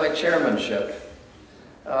won't have my chairmanship.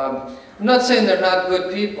 I'm not saying they're not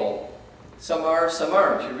good people. Some are, some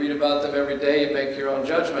aren't. You read about them every day, you make your own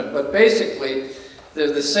judgment. But basically,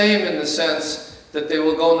 they're the same in the sense that they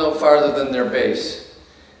will go no farther than their base.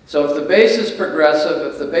 So if the base is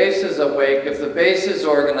progressive, if the base is awake, if the base is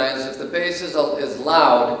organized, if the base is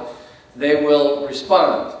loud, they will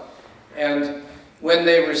respond. And when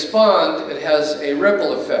they respond, it has a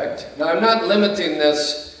ripple effect. Now, I'm not limiting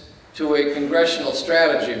this to a congressional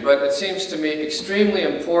strategy, but it seems to me extremely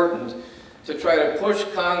important to try to push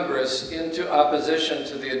Congress into opposition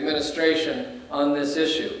to the administration on this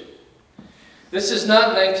issue. This is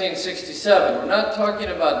not 1967. We're not talking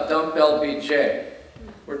about dump LBJ.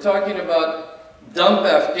 We're talking about dump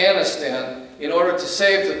Afghanistan in order to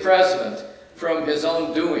save the president from his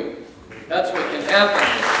own doing. That's what can happen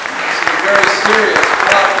here. This is a very serious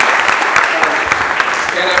problem.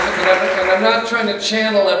 And I'm not trying to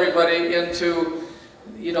channel everybody into,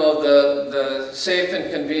 you know, the safe and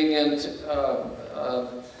convenient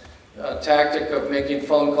tactic of making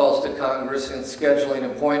phone calls to Congress and scheduling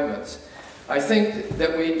appointments. I think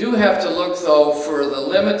that we do have to look, though, for the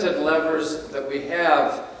limited levers that we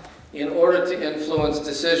have in order to influence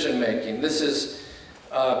decision-making. This is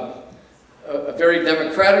a very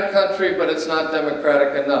democratic country, but it's not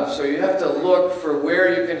democratic enough. So you have to look for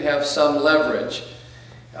where you can have some leverage.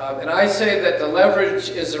 And I say that the leverage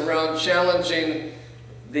is around challenging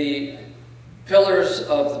the pillars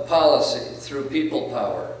of the policy through people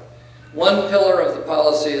power. One pillar of the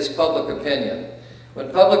policy is public opinion. When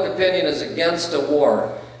public opinion is against a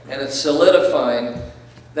war and it's solidifying,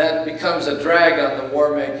 that becomes a drag on the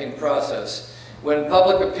war-making process. When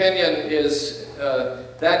public opinion is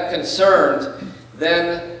that concerned,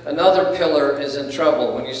 then another pillar is in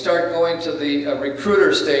trouble. When you start going to the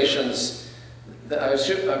recruiter stations,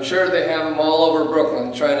 I'm sure they have them all over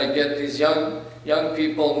Brooklyn, trying to get these young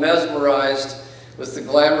people mesmerized with the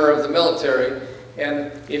glamour of the military.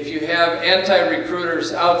 And if you have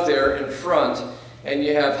anti-recruiters out there in front, and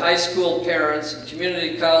you have high school parents, and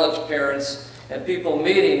community college parents, and people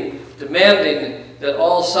meeting, demanding that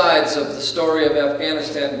all sides of the story of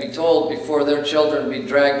Afghanistan be told before their children be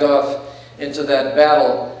dragged off into that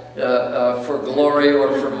battle for glory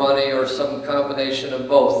or for money or some combination of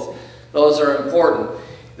both. Those are important.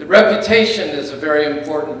 The reputation is a very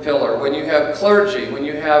important pillar. When you have clergy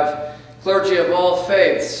of all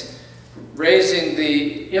faiths, raising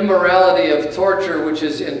the immorality of torture, which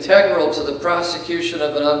is integral to the prosecution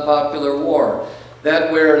of an unpopular war,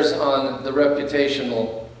 that wears on the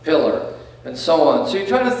reputational pillar, and so on. So you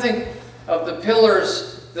try to think of the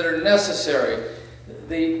pillars that are necessary.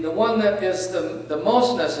 The one that is the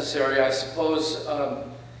most necessary, I suppose,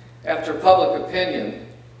 after public opinion,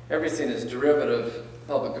 everything is derivative of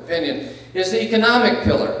public opinion, is the economic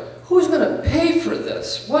pillar. Who's going to pay for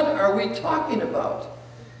this? What are we talking about?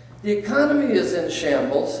 The economy is in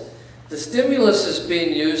shambles. The stimulus is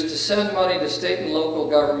being used to send money to state and local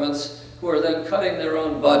governments who are then cutting their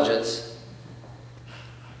own budgets.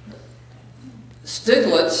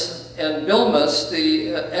 Stiglitz and Bilmes,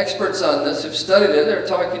 the experts on this, have studied it. They're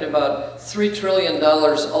talking about $3 trillion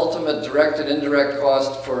ultimate direct and indirect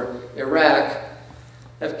cost for Iraq.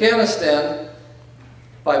 Afghanistan,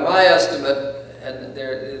 by my estimate, and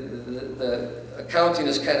the accounting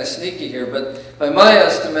is kind of sneaky here, but by my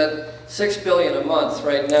estimate, $6 billion a month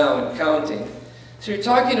right now and counting. So you're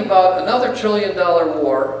talking about another $1 trillion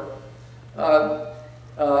war on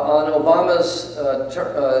Obama's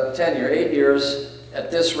tenure, 8 years at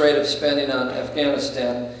this rate of spending on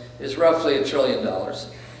Afghanistan is roughly $1 trillion.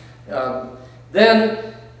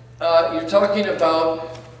 Then you're talking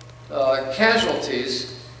about casualties.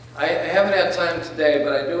 I haven't had time today,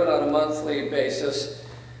 but I do it on a monthly basis.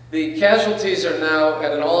 The casualties are now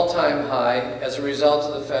at an all-time high as a result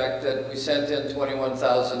of the fact that we sent in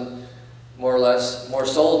 21,000, more or less, more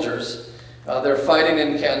soldiers. They're fighting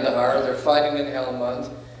in Kandahar, they're fighting in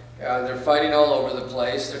Helmand, they're fighting all over the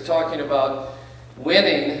place. They're talking about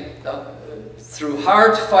winning through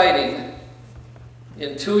hard fighting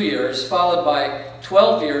in 2 years, followed by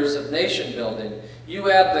 12 years of nation building.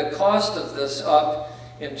 You add the cost of this up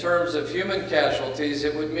in terms of human casualties,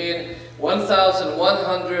 it would mean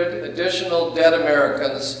 1,100 additional dead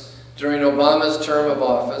Americans during Obama's term of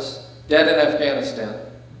office, dead in Afghanistan.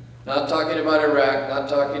 Not talking about Iraq, not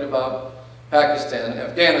talking about Pakistan,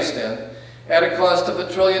 Afghanistan. at a cost of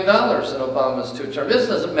 $1 trillion in Obama's 2 terms. This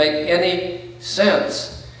doesn't make any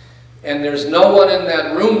sense. And there's no one in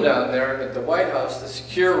that room down there at the White House, the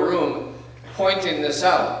secure room, pointing this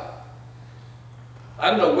out. I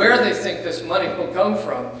don't know where they think this money will come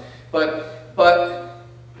from, but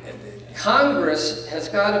Congress has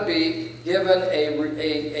got to be given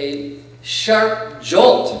a sharp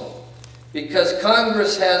jolt, because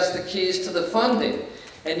Congress has the keys to the funding.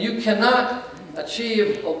 And you cannot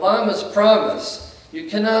achieve Obama's promise. You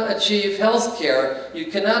cannot achieve health care. You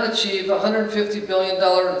cannot achieve a $150 billion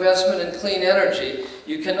investment in clean energy.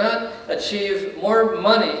 You cannot achieve more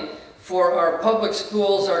money for our public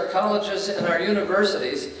schools, our colleges, and our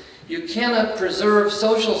universities. You cannot preserve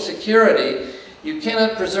Social Security. You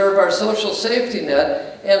cannot preserve our social safety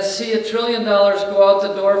net and see $1 trillion go out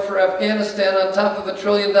the door for Afghanistan on top of $1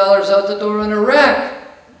 trillion out the door in Iraq.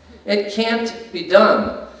 It can't be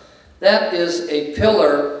done. That is a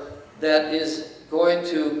pillar that is going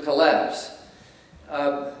to collapse.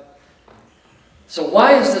 So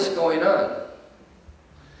why is this going on?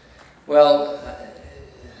 Well,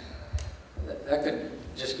 that could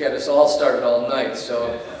just get us all started all night,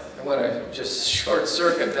 so I want to just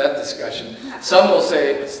short-circuit that discussion. Some will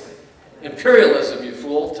say, it's imperialism, you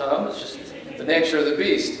fool, Tom. It's just the nature of the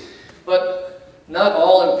beast. But not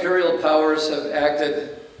all imperial powers have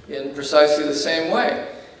acted in precisely the same way.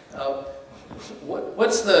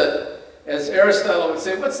 What's the, as Aristotle would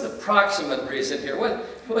say, what's the proximate reason here?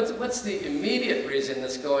 What's the immediate reason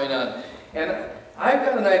that's going on? And I've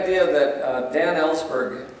got an idea that Dan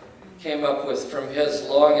Ellsberg came up with from his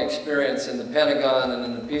long experience in the Pentagon and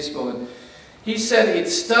in the peace movement. He said he'd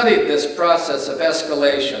studied this process of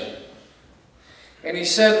escalation. And he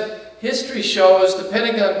said, history shows, the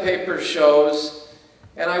Pentagon Papers shows,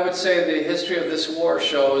 and I would say the history of this war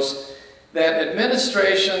shows, that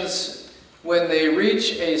administrations, when they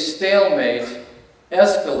reach a stalemate,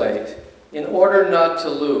 escalate in order not to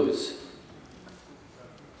lose.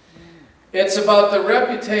 It's about the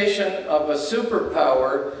reputation of a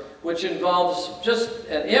superpower, which involves just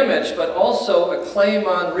an image, but also a claim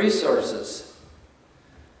on resources.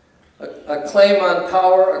 A claim on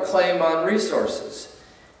power, a claim on resources.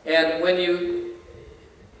 And when you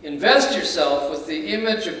invest yourself with the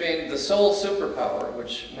image of being the sole superpower,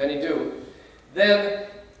 which many do, then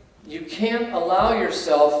you can't allow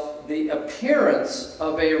yourself the appearance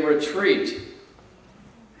of a retreat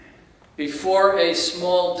before a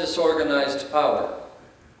small disorganized power.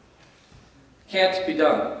 Can't be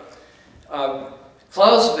done.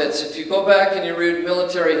 Clausewitz, if you go back and you read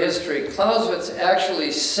military history, Clausewitz actually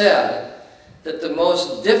said that the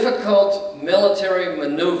most difficult military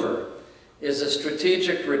maneuver is a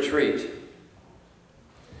strategic retreat.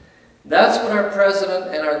 That's what our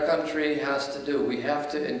president and our country has to do. We have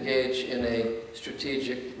to engage in a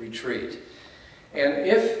strategic retreat. And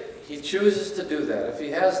if he chooses to do that, if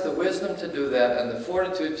he has the wisdom to do that and the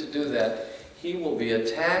fortitude to do that, he will be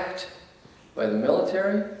attacked by the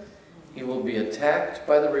military, he will be attacked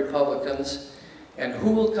by the Republicans, and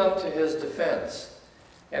who will come to his defense?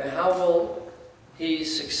 And how will he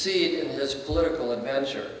succeed in his political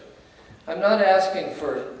adventure? I'm not asking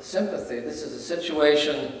for sympathy. This is a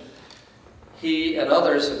situation he and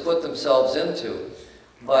others have put themselves into.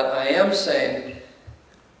 But I am saying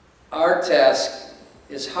our task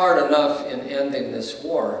is hard enough in ending this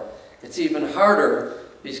war. It's even harder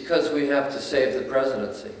because we have to save the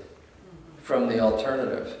presidency from the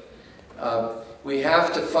alternative. We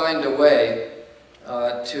have to find a way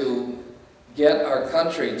to get our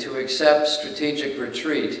country to accept strategic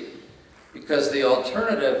retreat, because the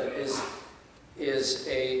alternative is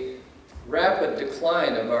a rapid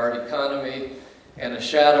decline of our economy and a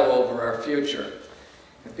shadow over our future.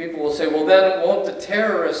 And people will say, well, then won't the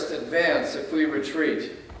terrorists advance if we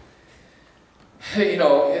retreat? You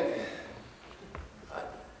know,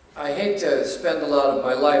 I hate to spend a lot of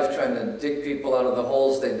my life trying to dig people out of the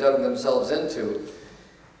holes they dug themselves into,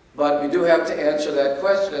 but we do have to answer that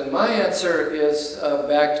question. And my answer is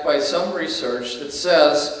backed by some research that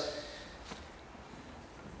says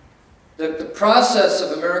that the process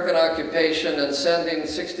of American occupation and sending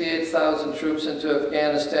 68,000 troops into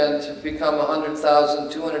Afghanistan to become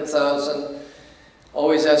 100,000, 200,000,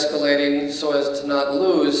 always escalating so as to not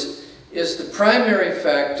lose, is the primary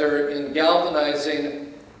factor in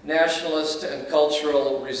galvanizing nationalist and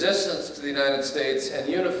cultural resistance to the United States and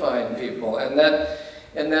unifying people, and that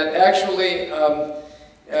actually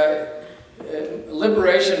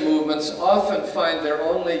liberation movements often find their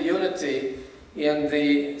only unity in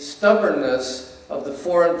the stubbornness of the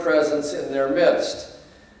foreign presence in their midst.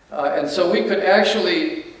 And so we could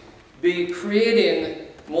actually be creating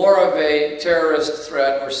more of a terrorist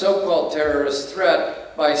threat or so-called terrorist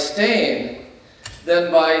threat by staying than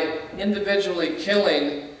by individually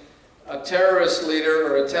killing a terrorist leader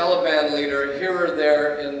or a Taliban leader here or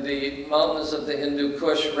there in the mountains of the Hindu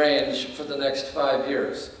Kush range for the next 5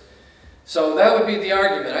 years. So that would be the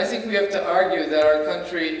argument. I think we have to argue that our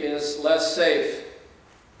country is less safe.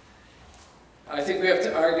 I think we have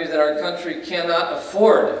to argue that our country cannot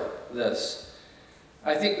afford this.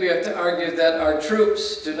 I think we have to argue that our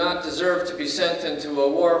troops do not deserve to be sent into a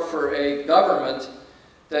war for a government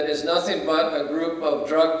that is nothing but a group of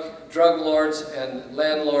drug lords and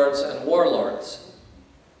landlords and warlords.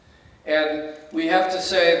 And we have to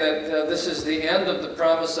say that this is the end of the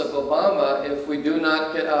promise of Obama if we do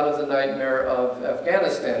not get out of the nightmare of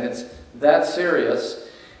Afghanistan. It's that serious.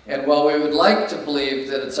 And while we would like to believe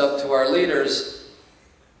that it's up to our leaders,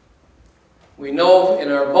 we know in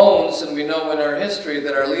our bones and we know in our history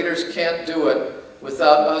that our leaders can't do it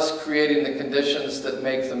without us creating the conditions that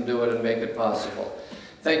make them do it and make it possible.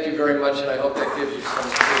 Thank you very much, and I hope that gives you some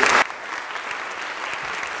clue.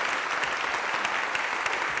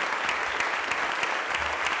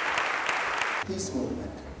 Peace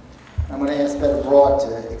movement. I'm going to ask Better Broad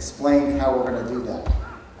to explain how we're going to do that.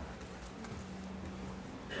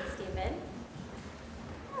 Stephen.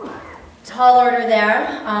 Tall order there.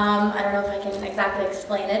 I don't know if I can exactly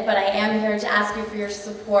explain it, but I am here to ask you for your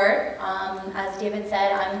support. As David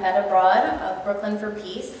said, I'm Better Broad of Brooklyn for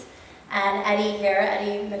Peace. And Eddie here,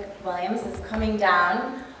 Eddie McWilliams, is coming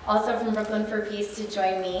down, also from Brooklyn for Peace, to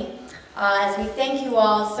join me. As we thank you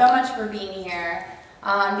all so much for being here.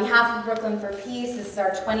 On behalf of Brooklyn for Peace, this is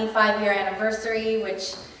our 25-year anniversary,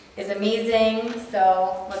 which is amazing.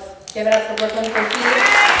 So let's give it up for Brooklyn for Peace.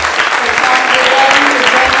 For Tom Hayden for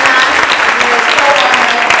joining us. We're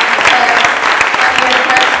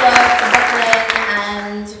so honored to Brooklyn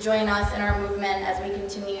and to join us in our movement as we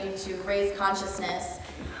continue to raise consciousness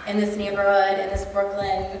in this neighborhood, in this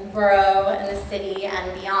Brooklyn borough, in this city,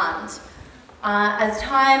 and beyond. As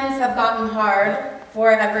times have gotten hard for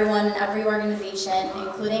everyone in every organization,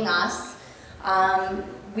 including us,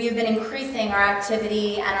 we've been increasing our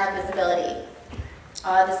activity and our visibility.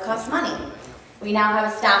 This costs money. We now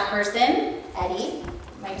have a staff person, Eddie,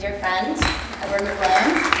 my dear friend, Edward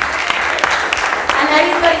McWilliams. And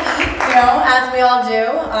Eddie's got to eat, you know, as we all do.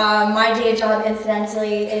 My day job,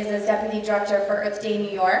 incidentally, is as Deputy Director for Earth Day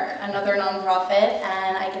New York, another nonprofit,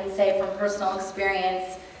 and I can say from personal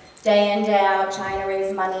experience, day in, day out, trying to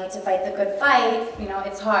raise money to fight the good fight, you know,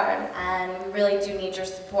 it's hard, and we really do need your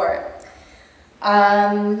support.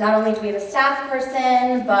 Not only do we have a staff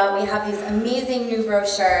person, but we have these amazing new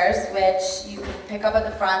brochures, which you can pick up at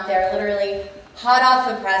the front. They're literally hot off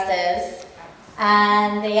the presses.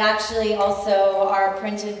 And they actually also are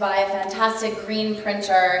printed by a fantastic green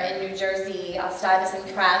printer in New Jersey, Stuyvesant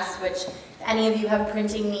Press, which if any of you have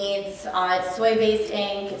printing needs, it's soy-based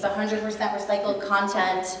ink, it's 100% recycled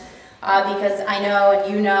content, because I know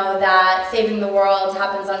and you know that saving the world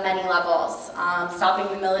happens on many levels. Stopping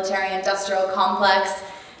the military-industrial complex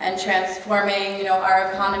and transforming, you know,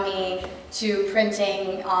 our economy to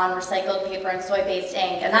printing on recycled paper and soy-based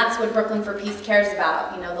ink. And that's what Brooklyn for Peace cares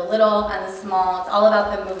about, you know, the little and the small. It's all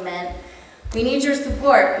about the movement. We need your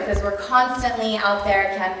support because we're constantly out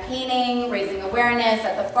there campaigning, raising awareness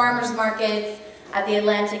at the farmers markets, at the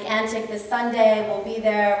Atlantic Antic this Sunday. We'll be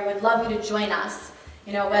there. We would love you to join us.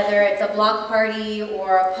 You know, whether it's a block party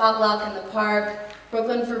or a potluck in the park,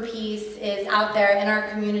 Brooklyn for Peace is out there in our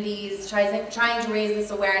communities trying to raise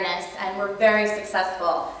this awareness, and we're very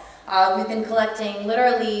successful. We've been collecting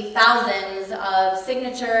literally thousands of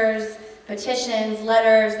signatures, petitions,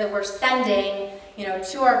 letters that we're sending, you know,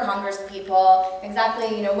 to our Congress people.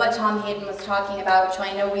 Exactly, you know, what Tom Hayden was talking about, which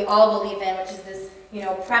I know we all believe in, which is this, you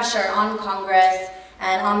know, pressure on Congress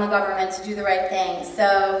and on the government to do the right thing.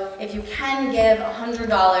 So if you can give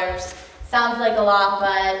 $100, sounds like a lot,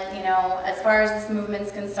 but, you know, as far as this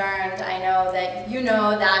movement's concerned, I know that you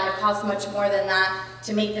know that it costs much more than that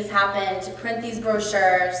to make this happen, to print these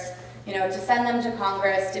brochures, you know, to send them to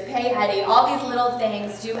Congress, to pay Eddie. All these little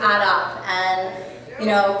things do add up, and, you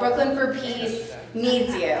know, Brooklyn for Peace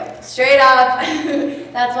needs you. Straight up,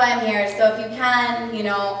 that's why I'm here. So if you can, you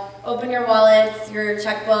know, open your wallets, your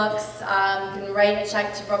checkbooks, you can write a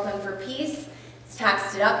check to Brooklyn for Peace. It's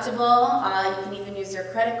tax deductible. You can even use your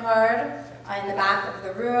credit card in the back of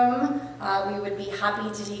the room. We would be happy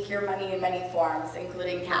to take your money in many forms,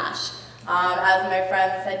 including cash. As my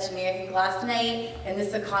friend said to me, I think last night, in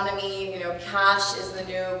this economy, you know, cash is the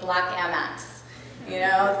new black Amex. You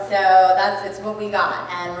know, so it's what we got,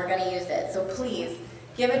 and we're going to use it. So please,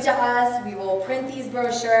 give it to us. We will print these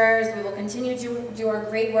brochures. We will continue to do our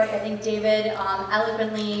great work. I think David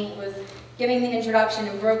eloquently was giving the introduction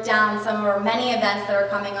and broke down some of our many events that are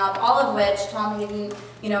coming up, all of which Tom Hayden,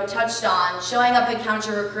 touched on, showing up at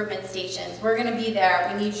counter recruitment stations. We're going to be there.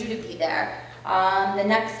 We need you to be there. The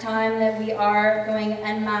next time that we are going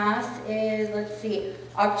en masse is, let's see,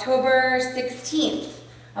 October 16th,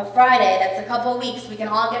 a Friday. That's a couple weeks. We can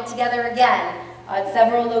all get together again at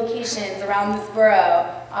several locations around this borough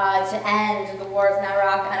to end the wars in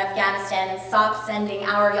Iraq and Afghanistan and stop sending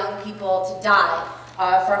our young people to die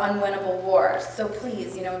for unwinnable wars. So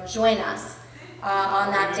please, join us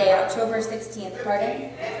on that day, October 16th.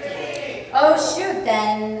 Pardon? Oh, shoot,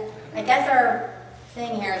 then I guess our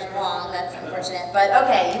thing here is wrong. That's unfortunate. But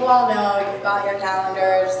okay, you all know, you've got your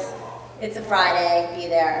calendars. It's a Friday, be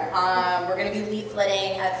there. We're going to be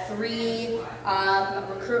leafleting at 3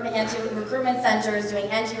 recruitment centers doing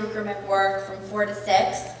anti-recruitment work from 4 to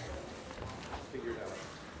 6.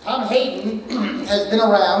 Tom Hayden has been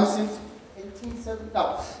around since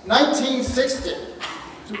 1960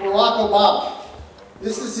 to Barack Obama.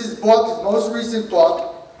 This is his book, his most recent book.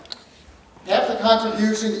 Half the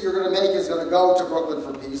contribution that you're going to make is going to go to Brooklyn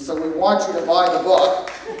for Peace, so we want you to buy the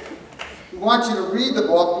book. We want you to read the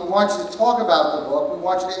book. We want you to talk about the book. We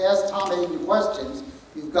want you to ask Tom Hayden questions.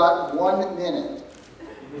 You've got 1 minute.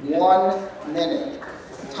 1 minute.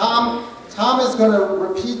 Tom is going to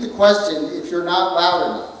repeat the question if you're not loud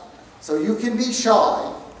enough. So you can be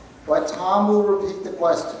shy, but Tom will repeat the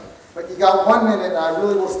question. But you got 1 minute, and I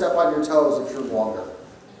really will step on your toes if you're longer.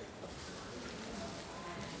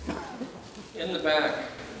 In the back.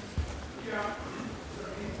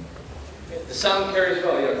 The sound carries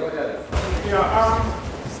well. Yeah, go ahead.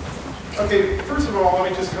 Yeah, okay, first of all,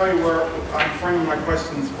 let me just tell you where I'm framing my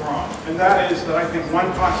questions from. And that is that I think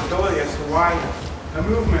one possibility as to why the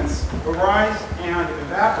movements arise and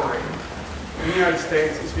evaporate in the United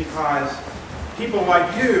States is because people like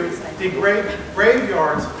you dig graves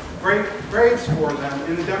for them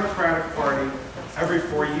in the Democratic Party every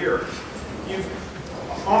 4 years. You've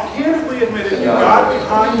candidly admitted you got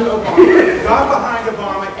behind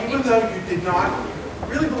Obama, even though you did not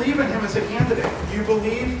really believe in him as a candidate. You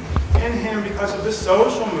believed in him because of the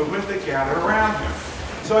social movement that gathered around him.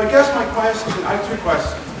 So I guess my question, I have 2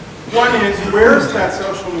 questions. One is, where is that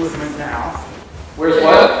social movement now? Where's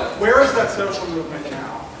what? Where is that social movement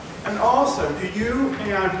now? And also, do you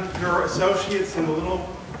and your associates in the little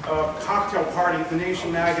cocktail party at the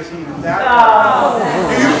Nation magazine and that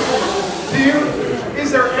is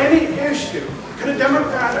there any issue? Could a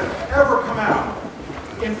Democrat ever come out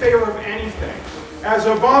in favor of anything, as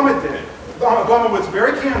Obama did? Obama was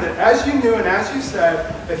very candid, as you knew and as you said,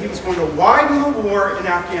 that he was going to widen the war in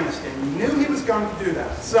Afghanistan. You knew he was going to do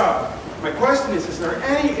that. So, my question is there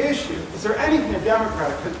any issue, is there anything a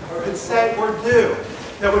Democrat could say or do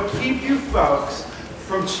that would keep you folks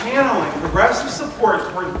from channeling progressive support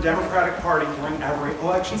toward the Democratic Party during every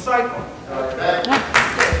election cycle?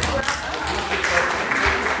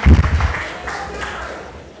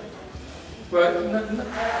 Well,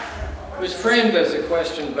 it was framed as a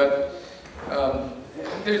question, but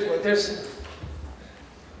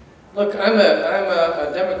look, I'm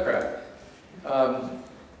a Democrat.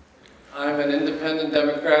 I'm an independent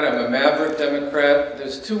Democrat. I'm a maverick Democrat.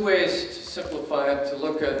 There's 2 ways to simplify it to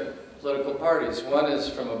look at political parties. One is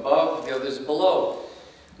from above, the other is below.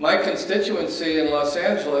 My constituency in Los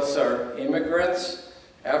Angeles are immigrants,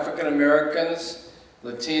 African Americans,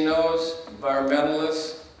 Latinos,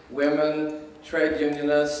 environmentalists, women, trade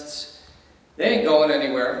unionists. They ain't going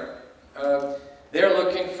anywhere. They're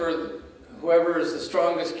looking for whoever is the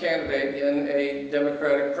strongest candidate in a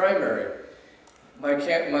Democratic primary. My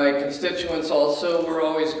constituents also were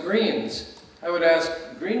always Greens. I would ask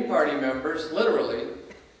Green Party members, literally,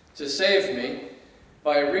 to save me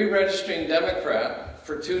by re-registering Democrat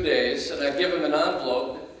for 2 days, and I'd give them an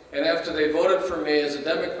envelope, and after they voted for me as a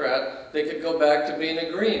Democrat, they could go back to being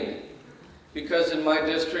a Green. Because in my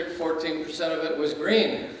district, 14% of it was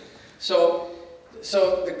Green. So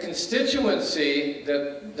the constituency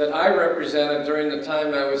that I represented during the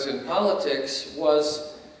time I was in politics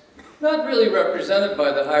was not really represented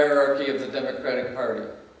by the hierarchy of the Democratic Party.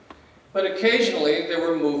 But occasionally there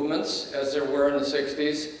were movements, as there were in the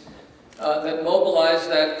 60s, that mobilized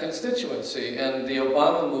that constituency, and the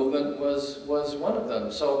Obama movement was one of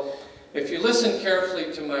them. So if you listen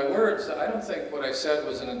carefully to my words, I don't think what I said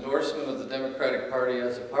was an endorsement of the Democratic Party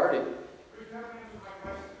as a party.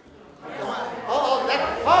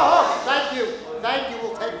 Thank you. Thank you.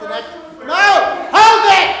 We'll take the next. No! Hold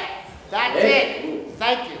it! That's it.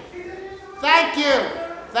 Thank you. Thank you.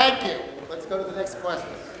 Thank you. Let's go to the next question.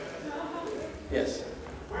 Yes.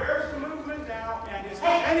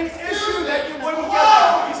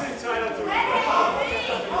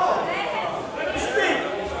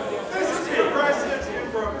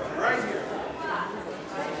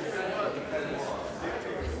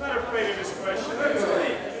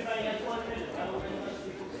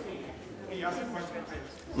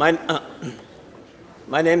 My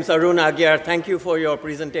name is Arun Agyar. Thank you for your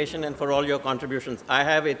presentation and for all your contributions. I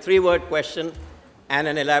have a 3-word question and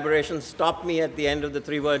an elaboration. Stop me at the end of the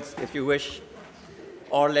 3 words if you wish,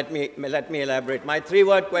 or let me elaborate. My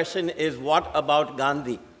 3-word question is, what about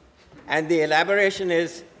Gandhi? And the elaboration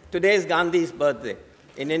is, today is Gandhi's birthday.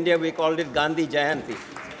 In India, we called it Gandhi Jayanti.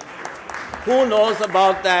 Who knows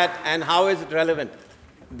about that and how is it relevant?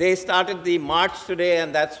 They started the march today,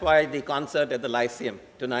 and that's why the concert at the Lyceum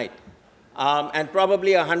tonight. And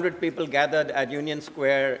probably 100 people gathered at Union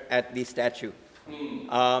Square at the statue. 3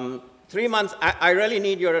 months, I really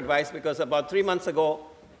need your advice, because about 3 months ago,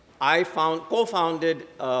 I co-founded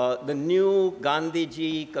the new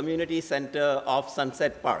Gandhiji Community Center of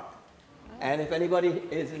Sunset Park. And if anybody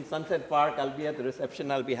is in Sunset Park, I'll be at the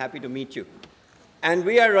reception. I'll be happy to meet you. And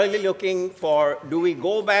we are really looking for, do we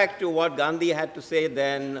go back to what Gandhi had to say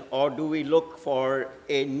then, or do we look for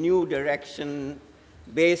a new direction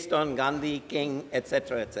based on Gandhi, King, et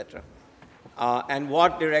cetera, et cetera? And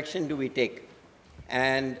what direction do we take?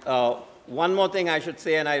 And one more thing I should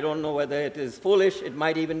say, and I don't know whether it is foolish, it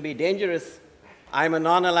might even be dangerous. I'm a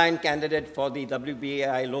non-aligned candidate for the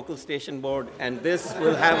WBAI local station board, and this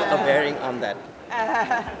will have a bearing on that.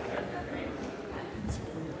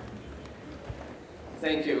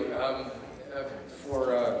 Thank you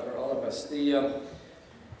for all of us.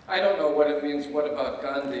 I don't know what it means, what about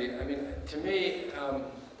Gandhi? I mean, to me,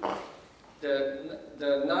 the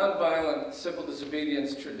nonviolent civil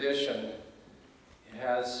disobedience tradition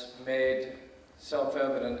has made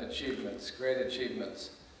self-evident achievements, great achievements.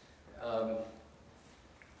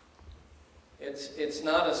 It's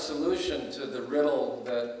not a solution to the riddle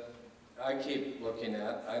that I keep looking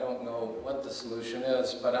at. I don't know what the solution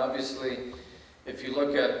is, but obviously, if you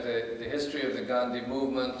look at the history of the Gandhi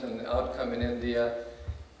movement and the outcome in India,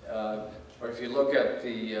 or if you look at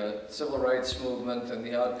the civil rights movement and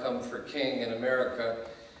the outcome for King in America,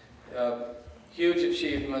 huge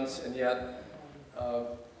achievements, and yet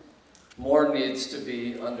more needs to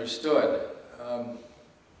be understood.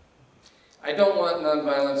 I don't want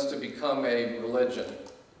nonviolence to become a religion.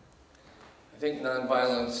 I think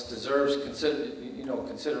nonviolence deserves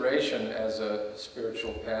consideration as a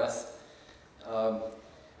spiritual path.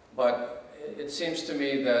 But it seems to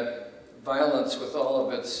me that violence, with all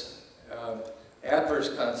of its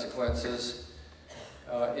adverse consequences,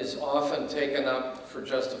 is often taken up for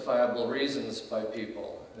justifiable reasons by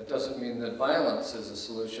people. It doesn't mean that violence is a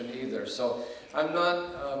solution either. So I'm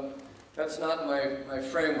not, that's not my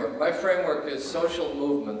framework. My framework is social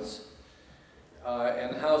movements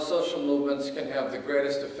and how social movements can have the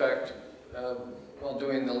greatest effect while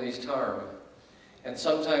doing the least harm. And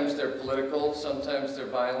sometimes they're political, sometimes they're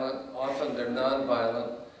violent, often they're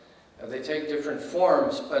non-violent. They take different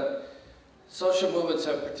forms, but social movements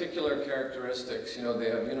have particular characteristics. You know,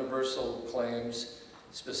 they have universal claims,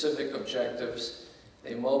 specific objectives.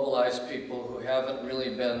 They mobilize people who haven't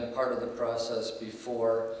really been part of the process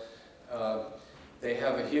before. They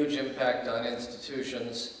have a huge impact on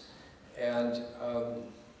institutions, and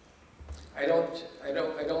I don't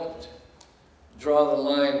draw the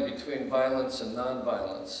line between violence and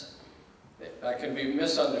nonviolence. I can be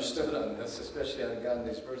misunderstood on this, especially on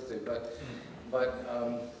Gandhi's birthday, but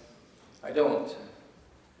I don't.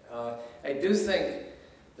 I do think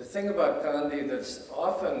the thing about Gandhi that's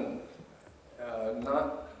often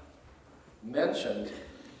not mentioned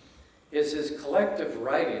is his collective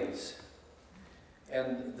writings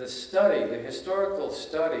and the study, the historical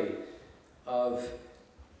study of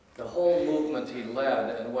the whole movement he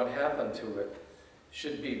led and what happened to it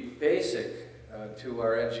should be basic to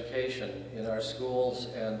our education in our schools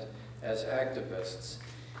and as activists.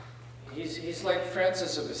 He's like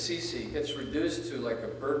Francis of Assisi. He gets reduced to like a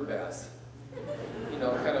bird bath. You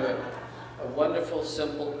know, kind of a wonderful,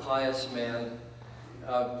 simple, pious man.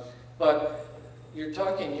 But you're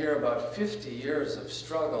talking here about 50 years of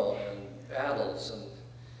struggle and battles and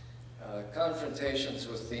confrontations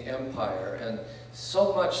with the empire, and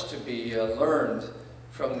so much to be learned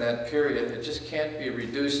from that period. It just can't be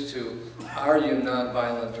reduced to, are you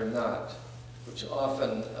nonviolent or not, which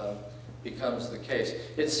often becomes the case.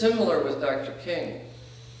 It's similar with Dr. King.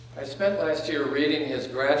 I spent last year reading his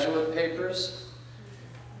graduate papers.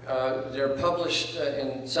 They're published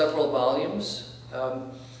in several volumes.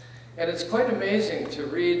 And it's quite amazing to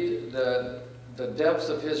read the depth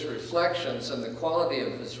of his reflections and the quality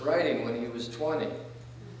of his writing when he was 20,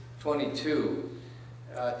 22.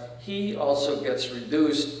 He also gets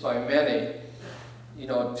reduced by many, you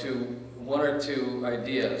know, to 1 or 2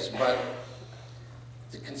 ideas. But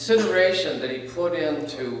the consideration that he put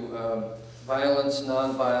into violence,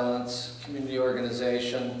 nonviolence, community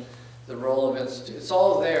organization, the role of institutions. It's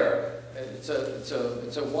all there. It's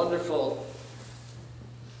a wonderful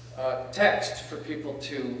text for people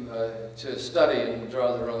to study and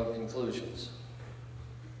draw their own conclusions.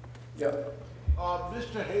 Yep.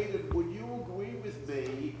 Mr. Hayden, would you agree with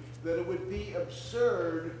me that it would be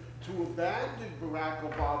absurd to abandon Barack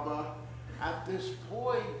Obama at this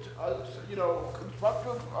point? You know,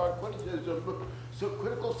 constructive criticism, so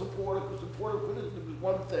critical support of criticism is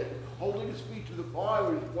one thing. Holding his feet to the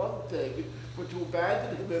fire is one thing, but to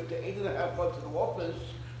abandon him after 8.5 months in office,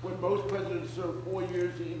 when most presidents serve 4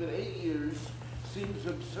 years or even 8 years, seems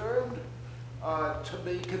absurd to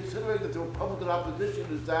me, considering that the Republican opposition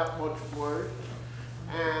is that much worse.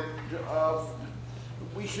 And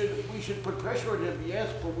we should put pressure on him, yes,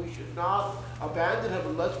 but we should not abandon him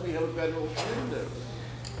unless we have a better alternative.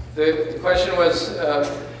 The question was,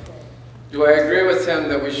 do I agree with him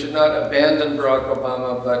that we should not abandon Barack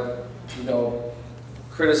Obama, but, you know,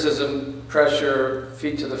 criticism, pressure,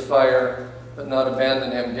 feet to the fire, but not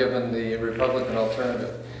abandon him given the Republican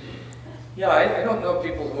alternative? Yeah, I don't know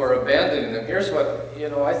people who are abandoning him. Here's what, you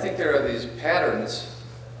know, I think there are these patterns,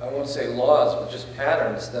 I won't say laws, but just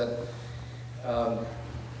patterns that,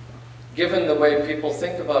 given the way people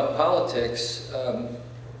think about politics,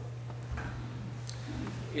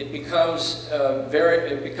 it becomes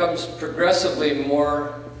progressively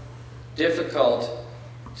more difficult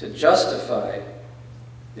to justify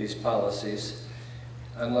these policies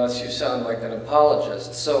unless you sound like an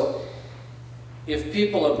apologist. So if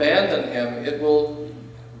people abandon him, it will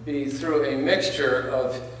be through a mixture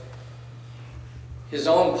of his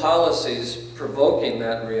own policies provoking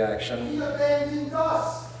that reaction. He abandoned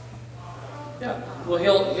us. Yeah, well,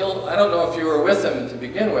 he'll. I don't know if you were with him to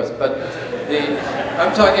begin with, but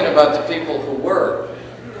I'm talking about the people who were.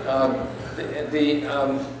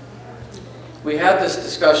 We had this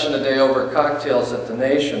discussion today over cocktails at the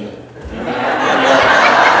Nation.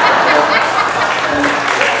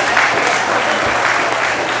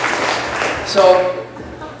 So,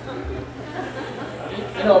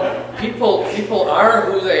 you know, people are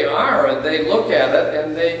who they are, and they look at it,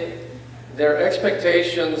 and their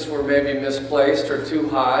expectations were maybe misplaced or too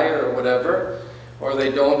high or whatever, or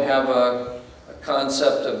they don't have a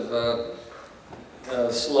concept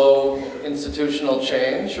of slow institutional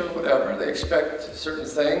change or whatever. They expect certain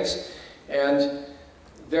things, and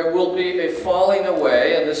there will be a falling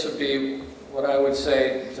away, and this would be what I would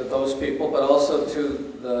say to those people, but also to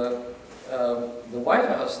the White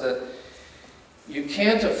House, that you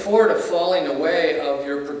can't afford a falling away of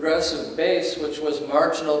your progressive base, which was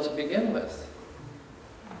marginal to begin with.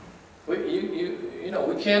 You know,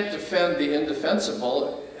 we can't defend the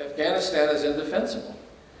indefensible. Afghanistan is indefensible.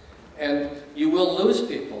 And you will lose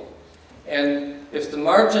people. And if the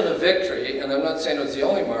margin of victory, and I'm not saying it was the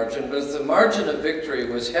only margin, but if the margin of victory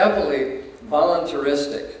was heavily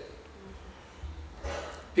voluntaristic,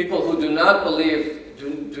 people who do not believe,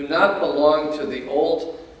 do not belong to the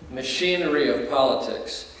old machinery of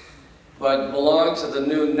politics, but belong to the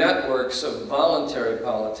new networks of voluntary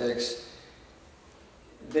politics,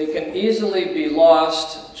 they can easily be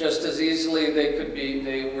lost just as easily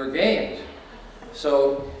they were gained.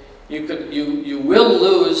 So you will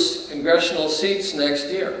lose congressional seats next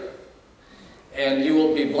year, and you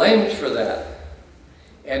will be blamed for that.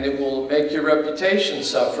 And it will make your reputation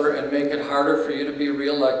suffer and make it harder for you to be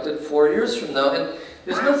reelected 4 years from now. And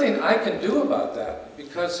there's nothing I can do about that,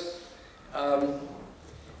 because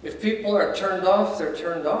if people are turned off, they're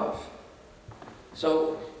turned off.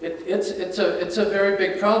 So it's a very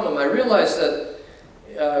big problem. I realize that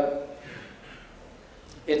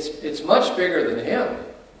it's much bigger than him.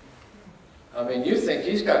 I mean, you think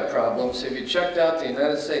he's got problems. Have you checked out the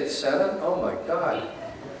United States Senate? Oh my God.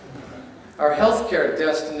 Our healthcare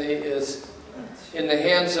destiny is in the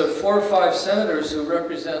hands of 4 or 5 senators who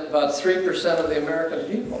represent about 3% of the American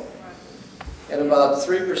people and about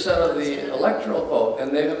 3% of the electoral vote,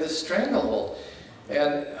 and they have this stranglehold.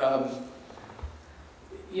 And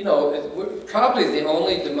you know, we're probably the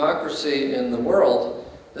only democracy in the world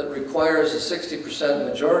that requires a 60%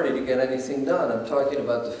 majority to get anything done. I'm talking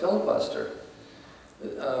about the filibuster.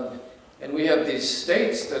 And we have these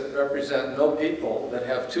states that represent no people, that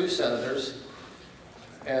have 2 senators,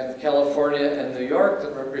 and California and New York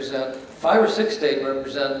that represent, 5 or 6 states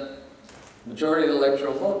represent majority of the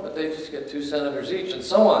electoral vote, but they just get 2 senators each, and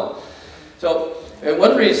so on. So, and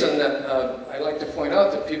one reason that I'd like to point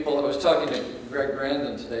out that people, I was talking to Greg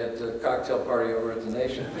Grandin today at the cocktail party over at the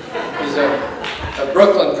Nation. He's a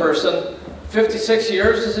Brooklyn person, 56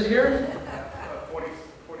 years, is it here?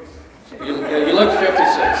 46. You look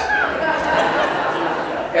 56.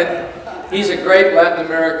 And he's a great Latin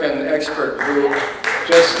American expert who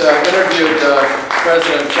just interviewed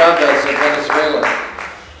President Chavez of Venezuela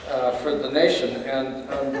for The Nation, and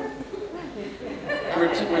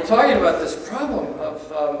we're talking about this problem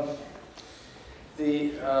of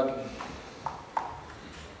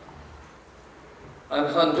on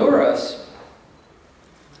Honduras.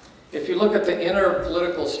 If you look at the inner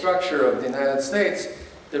political structure of the United States,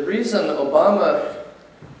 the reason Obama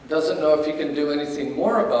doesn't know if he can do anything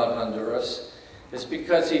more about Honduras is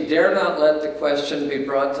because he dare not let the question be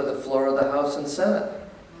brought to the floor of the House and Senate,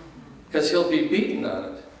 because he'll be beaten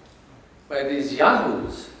on it by these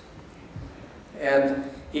yahoos.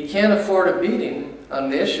 And he can't afford a beating on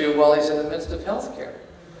the issue while he's in the midst of health care.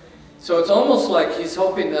 So it's almost like he's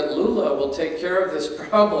hoping that Lula will take care of this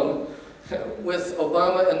problem with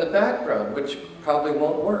Obama in the background, which probably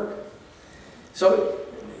won't work. So,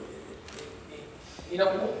 you know,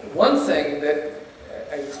 one thing that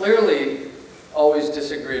I clearly always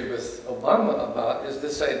disagreed with Obama about is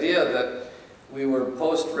this idea that we were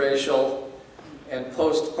post-racial and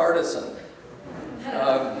post-partisan.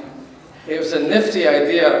 It was a nifty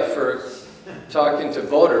idea for talking to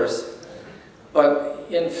voters, but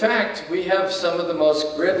in fact, we have some of the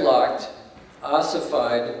most gridlocked,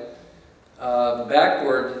 ossified,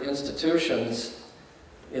 backward institutions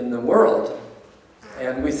in the world.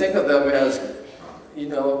 And we think of them as, you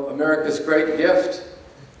know, America's great gift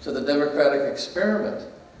to the democratic experiment.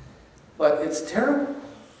 But it's terrible.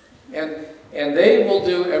 And they will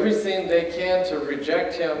do everything they can to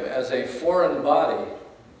reject him as a foreign body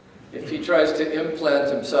if he tries to implant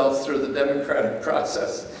himself through the democratic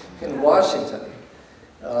process in Washington.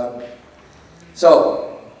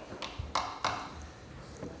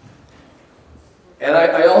 And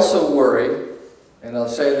I also worry, and I'll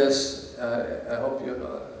say this, I hope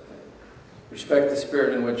you respect the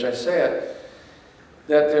spirit in which I say it,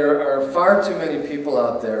 that there are far too many people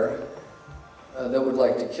out there that would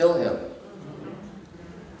like to kill him.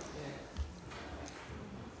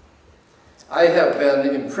 I have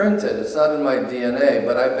been imprinted, it's not in my DNA,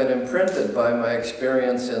 but I've been imprinted by my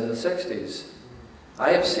experience in the 60s. I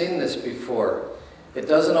have seen this before. It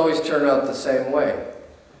doesn't always turn out the same way,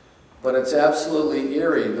 but it's absolutely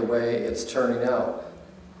eerie the way it's turning out.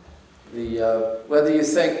 Whether you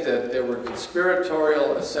think that there were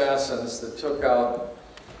conspiratorial assassins that took out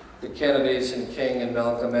the Kennedys and King and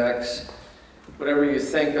Malcolm X, whatever you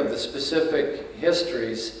think of the specific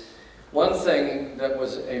histories, one thing that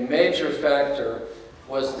was a major factor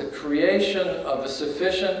was the creation of a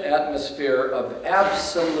sufficient atmosphere of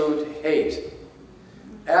absolute hate,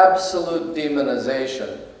 absolute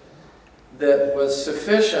demonization, that was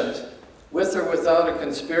sufficient, with or without a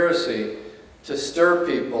conspiracy, to stir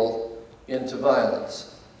people into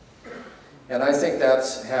violence. And I think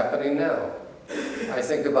that's happening now. I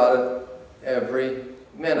think about it every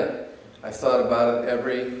minute. I thought about it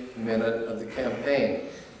every minute of the campaign.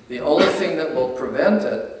 The only thing that will prevent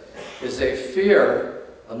it is a fear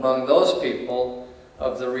among those people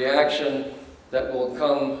of the reaction that will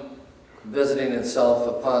come visiting itself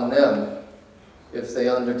upon them if they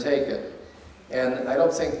undertake it. And I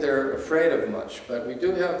don't think they're afraid of much, but we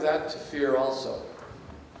do have that to fear also.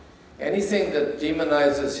 Anything that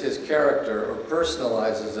demonizes his character or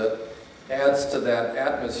personalizes it adds to that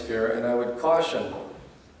atmosphere, and I would caution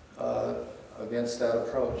against that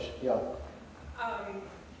approach. Yeah.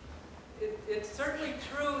 It's certainly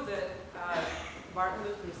true that Martin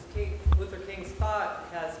Luther King's thought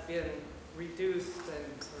has been reduced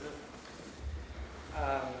and sort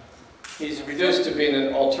of... He's reduced to being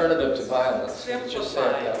an alternative to violence. Simplified. Just say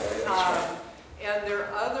it that way. Right. And there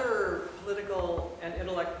are other political and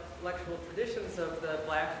intellectual traditions of the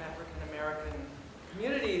Black and African American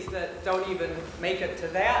communities that don't even make it to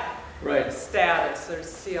that status. There's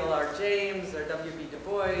C.L.R. James, there's W.B. Du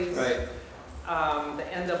Bois, the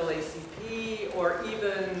NAACP, or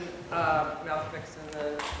even Malcolm X and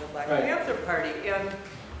the Black Panther Party. And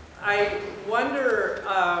I wonder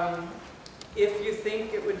if you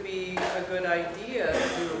think it would be a good idea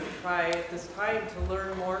to try at this time to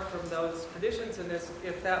learn more from those traditions, and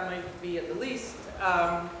if that might be at the least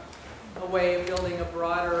a way of building a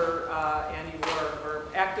broader anti-war, or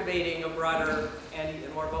activating a broader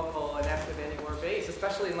more vocal and active anti-war base,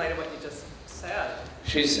 especially in light of what you just said.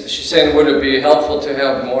 She's saying, would it be helpful to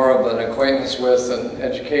have more of an acquaintance with and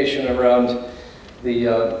education around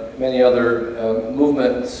the many other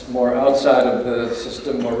movements, more outside of the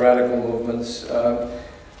system, more radical movements?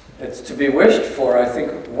 It's to be wished for. I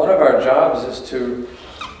think one of our jobs is to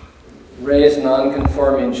raise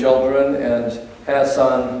non-conforming children and pass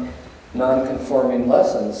on non-conforming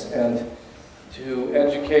lessons, and to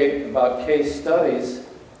educate about case studies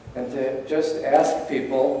and to just ask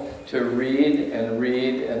people to read and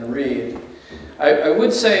read and read. I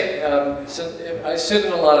would say, I sit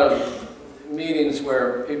in a lot of meetings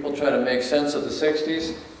where people try to make sense of the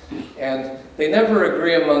 60s, and they never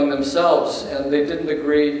agree among themselves, and they didn't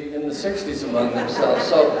agree in the 60s among themselves.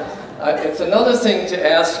 So it's another thing to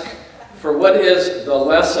ask for what is the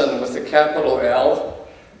lesson with the capital L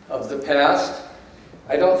of the past.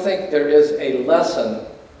 I don't think there is a lesson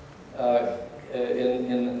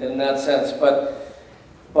in that sense, but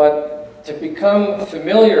to become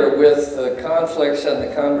familiar with the conflicts and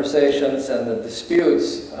the conversations and the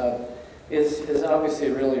disputes is obviously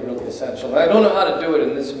really, really essential. And I don't know how to do it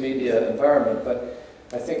in this media environment, but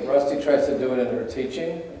I think Rusty tries to do it in her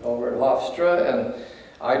teaching over at Hofstra, and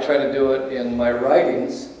I try to do it in my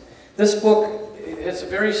writings. This book has a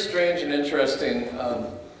very strange and interesting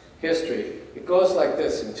history. It goes like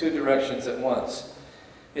this in two directions at once.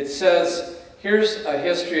 It says, here's a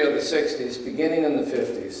history of the 60s, beginning in the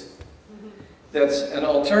 50s. That's an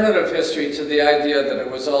alternative history to the idea that it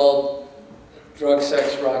was all drug,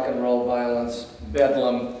 sex, rock and roll, violence,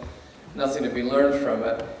 bedlam, nothing to be learned from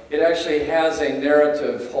it. It actually has a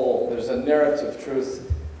narrative whole. There's a narrative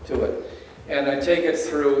truth to it. And I take it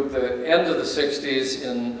through the end of the 60s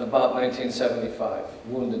in about 1975,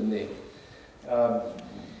 Wounded Knee.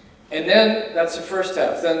 And then that's the first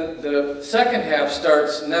half. Then the second half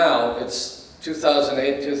starts now. It's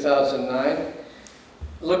 2008, 2009.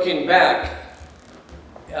 Looking back,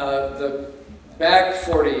 the back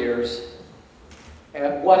 40 years,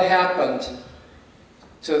 and what happened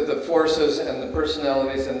to the forces and the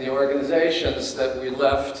personalities and the organizations that we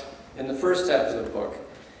left in the first half of the book.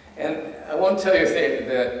 And I won't tell you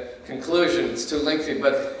the conclusion, it's too lengthy,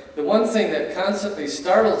 but the one thing that constantly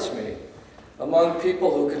startles me among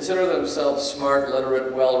people who consider themselves smart,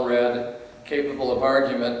 literate, well-read, capable of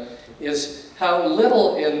argument, is how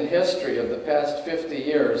little in history of the past 50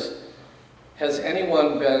 years has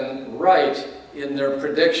anyone been right in their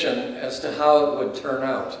prediction as to how it would turn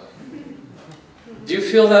out. Do you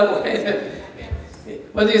feel that way?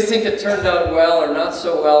 Whether you think it turned out well or not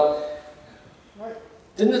so well,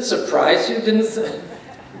 didn't it surprise you?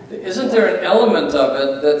 Isn't there an element of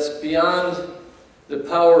it that's beyond the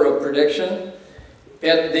power of prediction?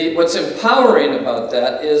 And what's empowering about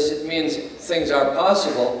that is it means things are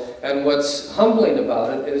possible, and what's humbling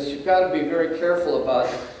about it is you've got to be very careful about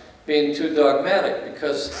being too dogmatic,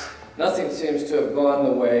 because nothing seems to have gone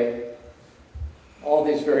the way all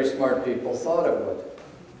these very smart people thought it would.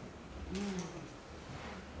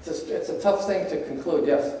 It's a tough thing to conclude,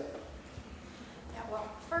 yes? Yeah, well,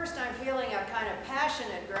 first I'm feeling a kind of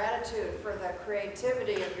passionate gratitude for the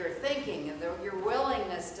creativity of your thinking and your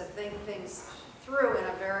willingness to think things through in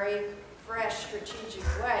a very fresh, strategic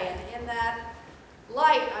way. And in that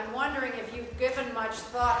light, I'm wondering if you've given much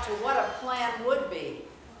thought to what a plan would be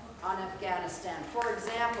on Afghanistan. For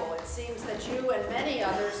example, it seems that you and many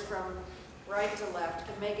others from right to left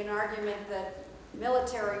can make an argument that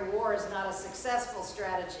military war is not a successful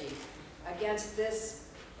strategy against this,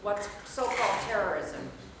 what's so-called terrorism.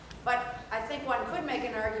 But I think one could make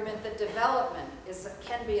an argument that development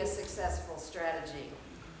can be a successful strategy.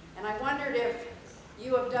 And I wondered if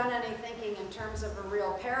you have done any thinking in terms of a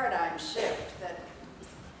real paradigm shift, that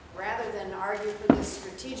rather than argue for this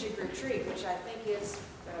strategic retreat, which I think is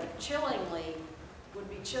would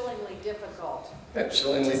be chillingly difficult.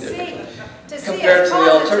 Chillingly difficult. To see compared to the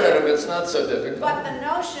positive, alternative, it's not so difficult. But the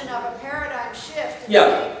notion of a paradigm shift,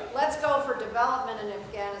 yeah. Let's go for development in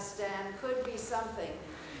Afghanistan, could be something.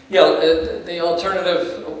 Yeah, the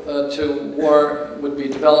alternative to war would be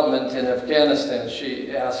development in Afghanistan.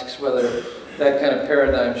 She asks whether that kind of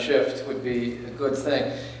paradigm shift would be a good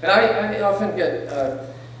thing. And I often get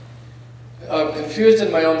confused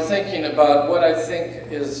in my own thinking about what I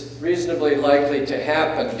think is reasonably likely to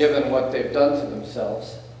happen given what they've done to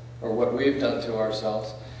themselves, or what we've done to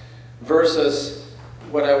ourselves, versus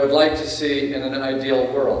what I would like to see in an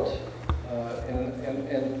ideal world.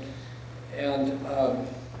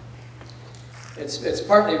 It's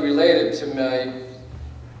partly related to my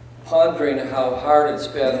pondering how hard it's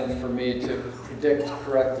been for me to predict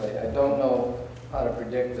correctly. I don't know how to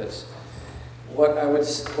predict this. What I would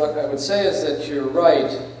say is that you're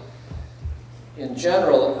right in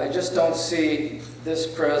general. I just don't see this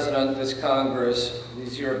president, this Congress,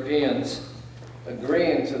 these Europeans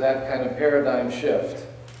agreeing to that kind of paradigm shift.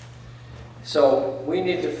 So we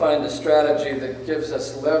need to find a strategy that gives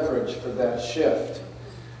us leverage for that shift.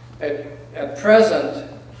 At present,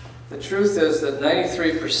 the truth is that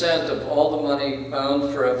 93% of all the money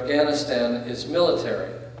bound for Afghanistan is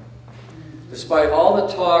military. Despite all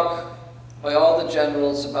the talk by all the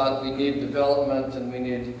generals about we need development and we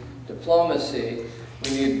need diplomacy,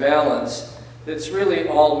 we need balance, it's really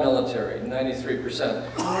all military,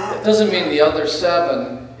 93%. It doesn't mean the other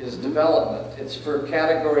 7 is development. It's for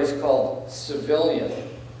categories called civilian.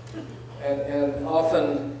 And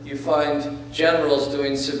often you find generals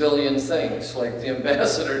doing civilian things, like the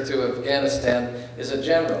ambassador to Afghanistan is a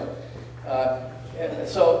general. And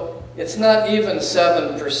so it's not even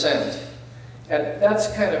 7%. And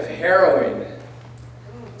that's kind of harrowing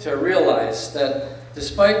to realize that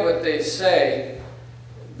despite what they say,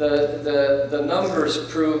 the numbers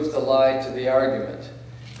prove the lie to the argument.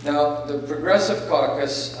 Now, the Progressive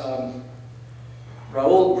Caucus,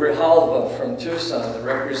 Raul Grijalva from Tucson, the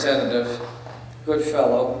representative, good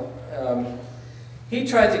fellow, he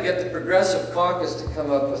tried to get the Progressive Caucus to come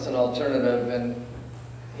up with an alternative, and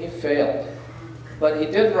he failed. But he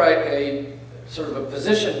did write a sort of a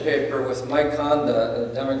position paper with Mike Honda,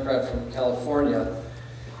 a Democrat from California,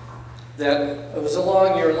 that it was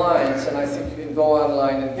along your lines, and I think you can go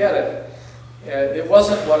online and get it. It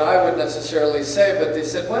wasn't what I would necessarily say, but they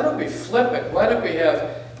said, why don't we flip it? Why don't we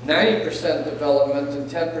have 90% development and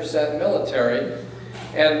 10% military?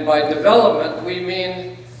 And by development, we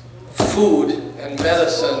mean food and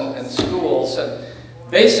medicine and schools and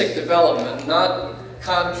basic development, not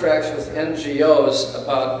contracts with NGOs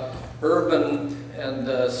about urban and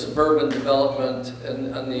suburban development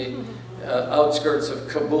on the outskirts of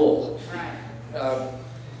Kabul.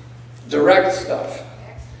 Direct stuff.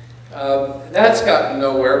 That's gotten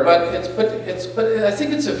nowhere, but I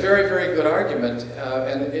think it's a very, very good argument,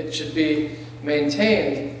 and it should be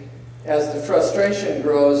maintained as the frustration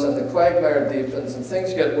grows and the quagmire deepens and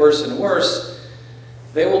things get worse and worse.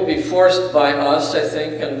 They will be forced by us, I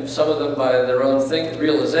think, and some of them by their own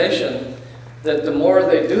realization, that the more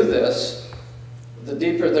they do this, the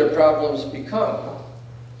deeper their problems become.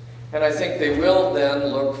 And I think they will then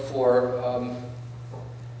look for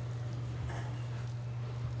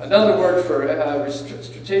another word for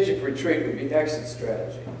strategic retreat would be exit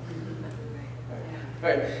strategy.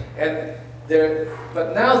 Right. And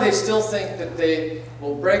but now they still think that they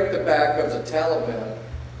will break the back of the Taliban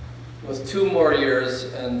with 2 more years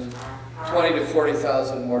and 20 to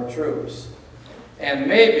 40,000 more troops. And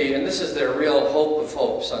maybe, and this is their real hope of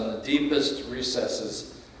hopes on the deepest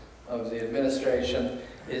recesses of the administration,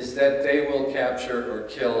 is that they will capture or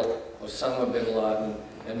kill Osama bin Laden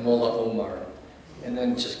and Mullah Omar, and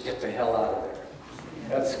then just get the hell out of there.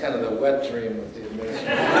 That's kind of the wet dream of the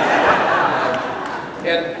administration.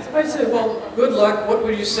 And I say, well, good luck. What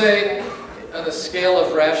would you say on a scale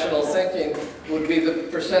of rational thinking would be the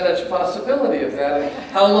percentage possibility of that? And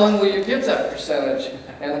how long will you give that percentage?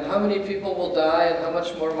 And how many people will die and how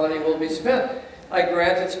much more money will be spent? I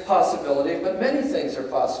grant it's a possibility, but many things are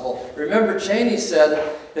possible. Remember, Cheney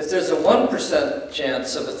said, if there's a 1%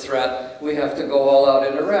 chance of a threat, we have to go all out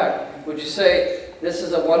in Iraq. Would you say this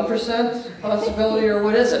is a 1% possibility, or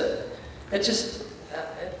what is it? It just,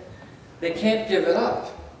 they can't give it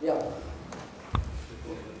up. Yeah.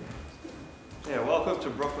 Yeah, welcome to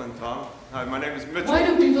Brooklyn, Tom. Hi, my name is Mitchell. Why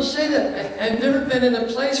do people say that? I've never been in a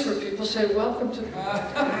place where people say, welcome to...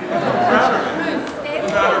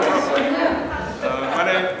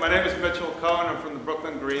 My name is Mitchell Cohen. I'm from the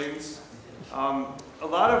Brooklyn Greens. A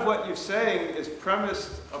lot of what you're saying is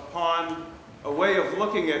premised upon a way of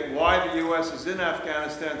looking at why the U.S. is in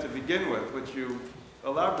Afghanistan to begin with, which you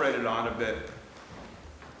elaborated on a bit.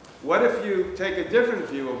 What if you take a different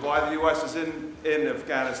view of why the U.S. is in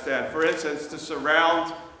Afghanistan? For instance,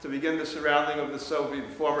 to begin the surrounding of the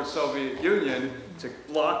former Soviet Union, to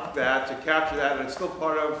block that, to capture that, and it's still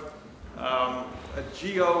part of a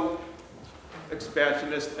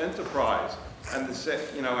geo-expansionist enterprise. And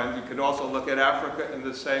and you could also look at Africa in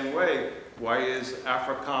the same way. Why is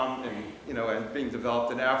AFRICOM and being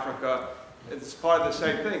developed in Africa? It's part of the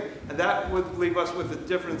same thing. And that would leave us with a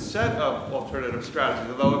different set of alternative strategies,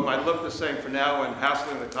 although it might look the same for now and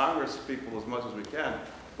hassling the Congress people as much as we can.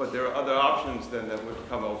 But there are other options then that would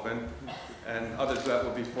come open and others that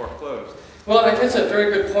would be foreclosed. Well, I think that's a very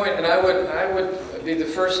good point, and I would be the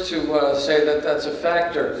first to say that that's a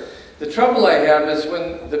factor. The trouble I have is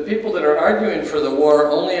when the people that are arguing for the war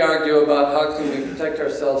only argue about how can we protect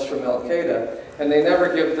ourselves from Al-Qaeda, and they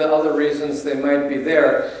never give the other reasons they might be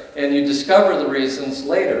there, and you discover the reasons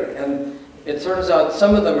later. And it turns out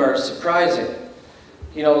some of them are surprising.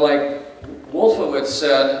 You know, like Wolfowitz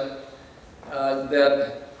said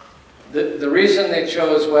that the reason they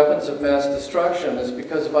chose weapons of mass destruction is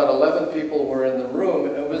because about 11 people were in the room,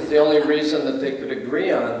 and it was the only reason that they could agree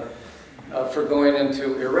on for going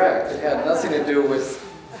into Iraq. It had nothing to do with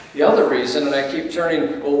the other reason, and I keep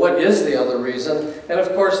turning, well, what is the other reason? And of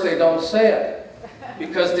course they don't say it,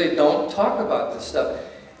 because they don't talk about this stuff.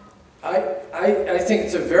 I think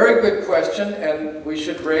it's a very good question, and we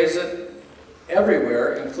should raise it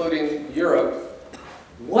everywhere, including Europe.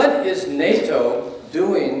 What is NATO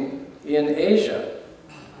doing in Asia?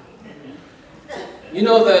 You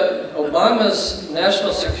know that Obama's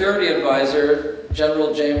National Security Advisor,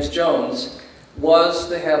 General James Jones, was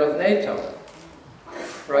the head of NATO,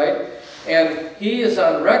 right? And he is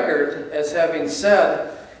on record as having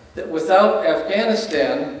said that without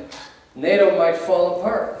Afghanistan, NATO might fall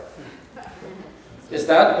apart. Is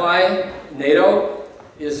that why NATO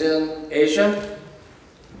is in Asia?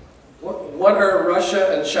 What are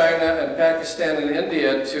Russia and China and Pakistan and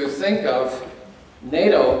India to think of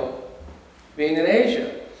NATO being in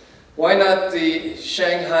Asia? Why not the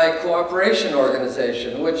Shanghai Cooperation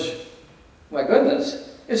Organization, which, my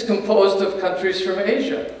goodness, is composed of countries from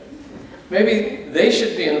Asia? Maybe they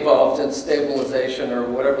should be involved in stabilization or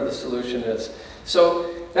whatever the solution is.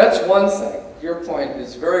 So that's one thing. Your point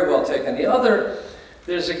is very well taken. The other,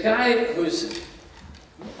 there's a guy who's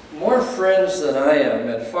more fringe than I am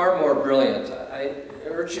and far more brilliant. I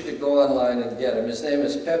urge you to go online and get him. His name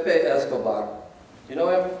is Pepe Escobar. You know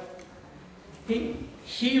him?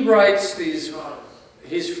 He writes these,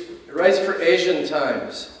 writes for Asian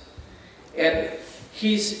Times. And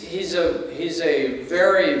he's a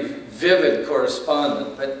very vivid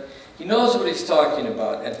correspondent, but he knows what he's talking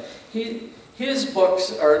about. And his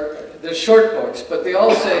books are, they're short books, but they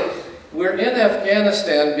all say, we're in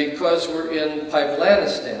Afghanistan because we're in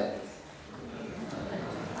Pipelanistan.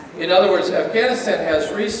 In other words, Afghanistan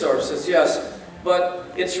has resources, yes,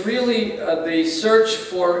 but it's really the search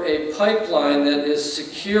for a pipeline that is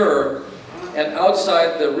secure and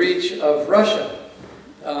outside the reach of Russia.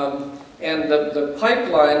 And the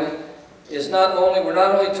pipeline is not only, we're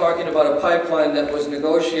not only talking about a pipeline that was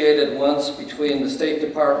negotiated once between the State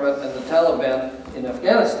Department and the Taliban in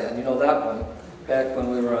Afghanistan. You know that one, back when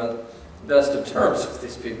we were on best of terms with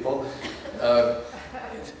these people.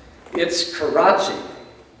 It's Karachi.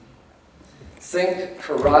 Think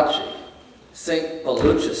Karachi. Think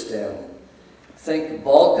Baluchistan. Think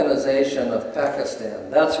Balkanization of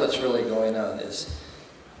Pakistan. That's what's really going on. Is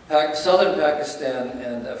southern Pakistan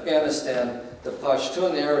and Afghanistan, the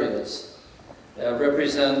Pashtun areas,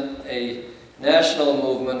 represent a national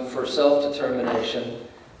movement for self-determination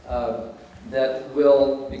that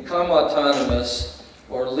will become autonomous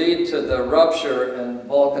or lead to the rupture and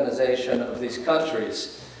balkanization of these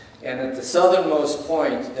countries. And at the southernmost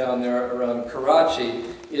point down there around Karachi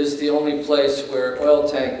is the only place where oil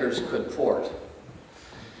tankers could port.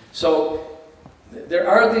 So there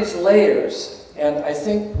are these layers, and I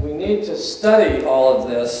think we need to study all of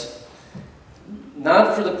this,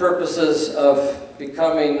 not for the purposes of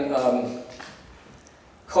becoming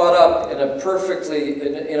caught up in a perfect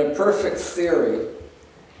theory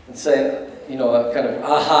and saying, you know, a kind of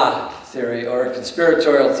aha theory or a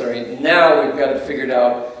conspiratorial theory. Now we've got it figured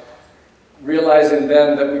out, realizing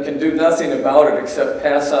then that we can do nothing about it except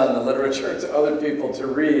pass on the literature to other people to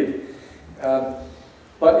read.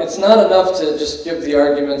 But it's not enough to just give the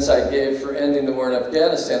arguments I gave for ending the war in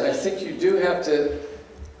Afghanistan. I think you do have to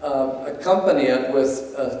accompany it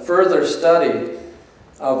with a further study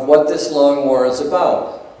of what this long war is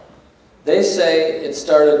about. They say it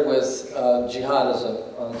started with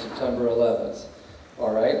jihadism on September 11th,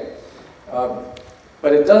 all right?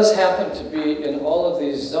 But it does happen to be in all of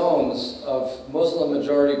these zones of Muslim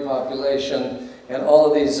majority population and all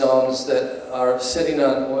of these zones that are sitting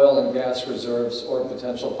on oil and gas reserves or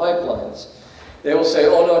potential pipelines. They will say,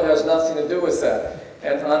 oh no, it has nothing to do with that,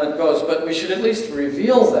 and on it goes. But we should at least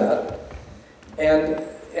reveal that, and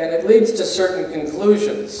it leads to certain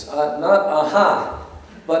conclusions, not aha,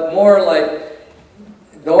 but more like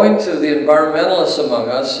going to the environmentalists among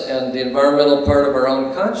us and the environmental part of our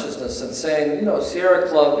own consciousness and saying, you know, Sierra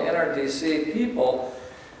Club, NRDC people,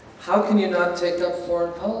 how can you not take up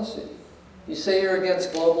foreign policy? You say you're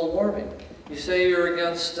against global warming. You say you're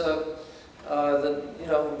against the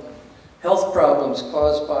health problems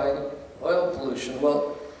caused by oil pollution.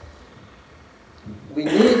 Well, we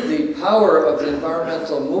need the power of the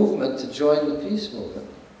environmental movement to join the peace movement.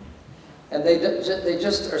 And they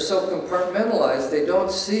just are so compartmentalized, they don't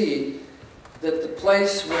see that the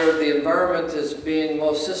place where the environment is being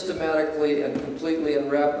most systematically and completely and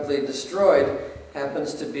rapidly destroyed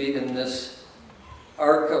happens to be in this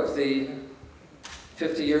arc of the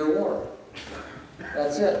 50-year war.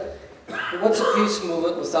 That's it. But what's a peace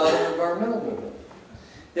movement without an environmental movement?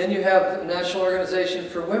 Then you have the National Organization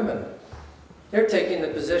for Women. They're taking the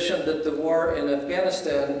position that the war in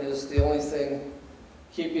Afghanistan is the only thing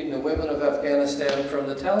keeping the women of Afghanistan from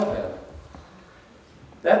the Taliban.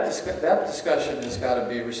 That discussion has got to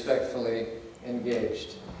be respectfully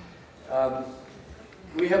engaged.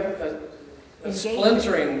 We have a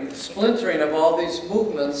splintering of all these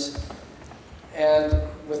movements, and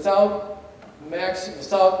without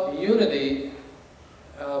unity,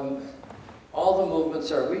 all the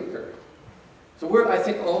movements are weaker. So we're, I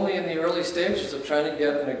think, only in the early stages of trying to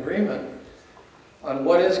get an agreement on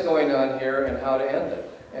what is going on here and how to end it.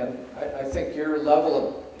 And I think your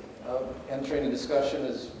level of entering a discussion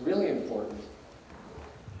is really important.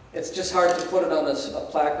 It's just hard to put it on a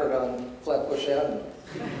placard on Flatbush Avenue.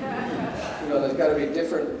 You know, there's got to be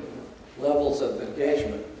different levels of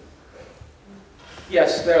engagement.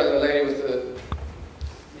 Yes, there, the lady with the...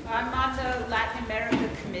 I'm on the Latin America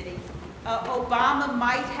Committee. Obama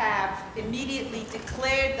might have immediately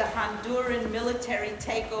declared the Honduran military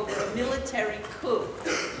takeover a military coup,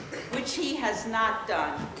 which he has not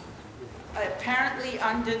done. Apparently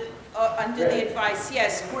under the advice,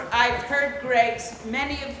 yes, I've heard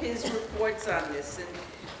many of his reports on this. And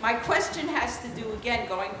my question has to do, again,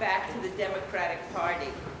 going back to the Democratic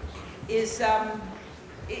Party, is the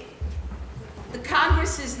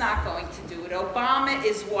Congress is not going to do it. Obama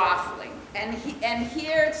is waffling. And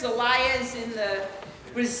here Zelaya is in the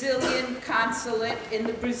Brazilian consulate, in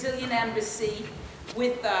the Brazilian embassy,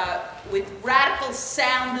 with radical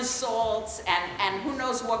sound assaults and who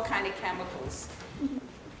knows what kind of chemicals.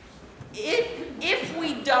 If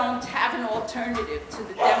we don't have an alternative to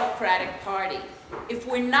the Democratic Party, if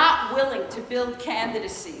we're not willing to build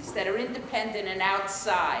candidacies that are independent and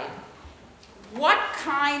outside, what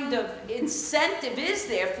kind of incentive is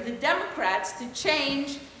there for the Democrats to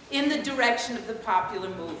change in the direction of the popular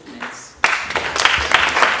movements?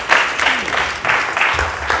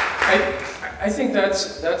 I think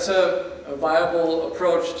that's a viable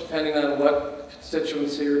approach depending on what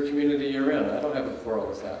constituency or community you're in. I don't have a quarrel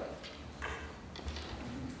with that.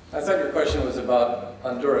 I thought your question was about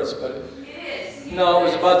Honduras, but it is. No, it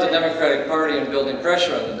was about the Democratic Party and building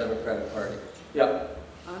pressure on the Democratic Party. Yeah.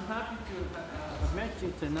 I'm happy to have met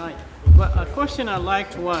you tonight. But a question I'd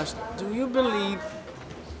like to ask: do you believe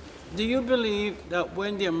that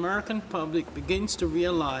when the American public begins to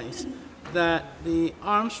realize that the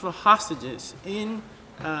arms for hostages in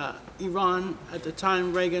Iran at the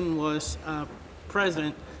time Reagan was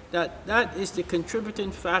president, that is the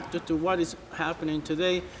contributing factor to what is happening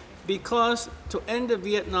today? Because to end the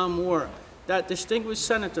Vietnam War, that distinguished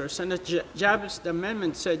senator, Senator Javits'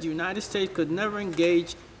 amendment said the United States could never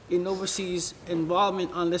engage in overseas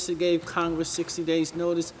involvement unless it gave Congress 60 days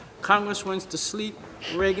notice. Congress went to sleep,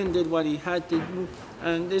 Reagan did what he had to do,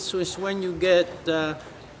 and this was when you get the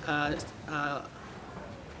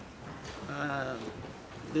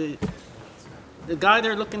guy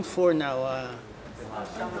they're looking for now,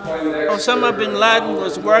 Osama bin Laden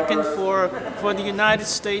was working for the United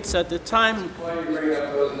States at the time.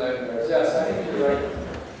 Yes, I think you're right.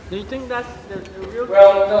 Do you think that's the real?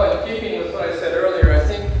 Well, no, in keeping with what I said earlier, I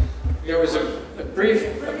think there was a brief,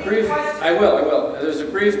 I will. There was a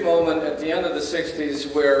brief moment at the end of the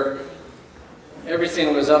 60s where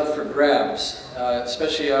everything was up for grabs,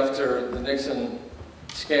 especially after the Nixon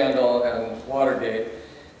scandal and Watergate.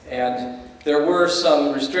 And there were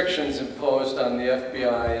some restrictions imposed on the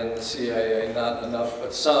FBI and the CIA, not enough,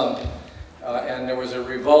 but some. And there was a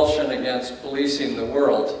revulsion against policing the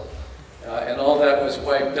world. And all that was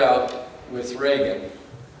wiped out with Reagan.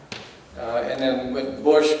 And then when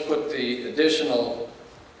Bush put the additional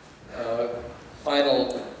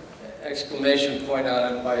final exclamation point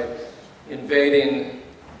on it by invading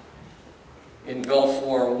in Gulf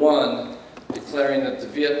War I, declaring that the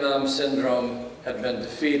Vietnam Syndrome had been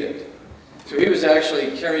defeated. So he was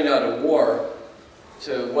actually carrying out a war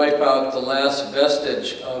to wipe out the last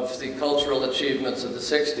vestige of the cultural achievements of the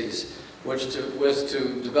 60s, which was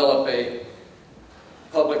to develop a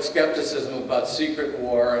public skepticism about secret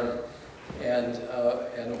war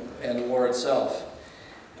and war itself.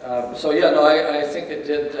 So yeah, no, I think it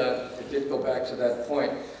did go back to that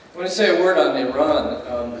point. I want to say a word on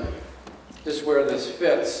Iran, just where this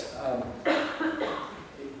fits.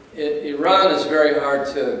 Iran is very hard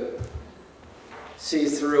to see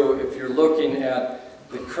through if you're looking at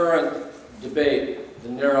the current debate, the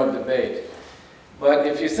narrow debate. But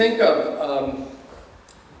if you think of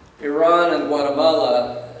Iran and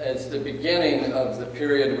Guatemala as the beginning of the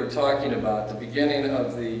period we're talking about, the beginning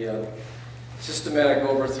of the systematic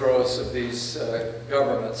overthrows of these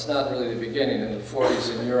governments, not really the beginning, in the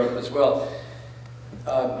 40s in Europe as well.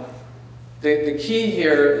 The key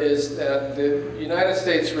here is that the United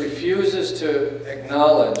States refuses to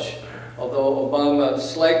acknowledge, although Obama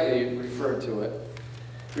slightly referred to it,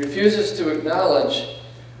 refuses to acknowledge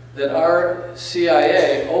that our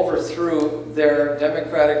CIA overthrew their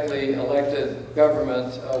democratically elected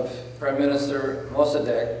government of Prime Minister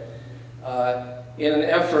Mossadegh in an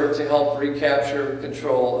effort to help recapture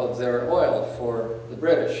control of their oil for the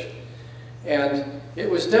British. And it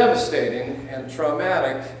was devastating and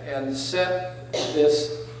traumatic and set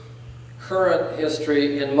this current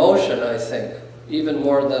history in motion, I think, even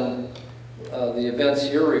more than the events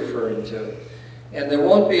you're referring to. And there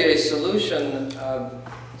won't be a solution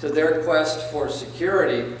to their quest for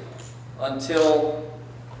security until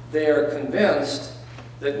they are convinced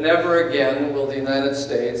that never again will the United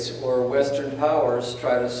States or Western powers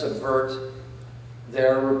try to subvert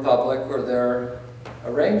their republic or their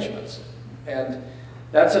arrangements. And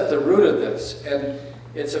that's at the root of this. And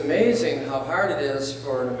it's amazing how hard it is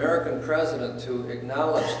for an American president to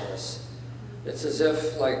acknowledge this. It's as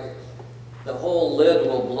if, like, the whole lid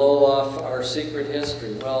will blow off our secret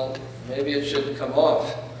history. Well, maybe it should come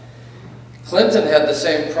off. Clinton had the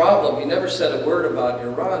same problem. He never said a word about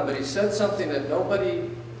Iran, but he said something that nobody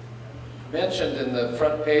mentioned in the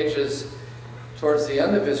front pages towards the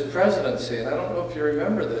end of his presidency, and I don't know if you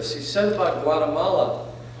remember this. He said about Guatemala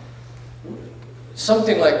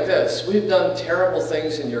something like this: we've done terrible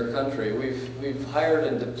things in your country. We've hired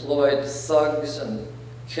and deployed thugs and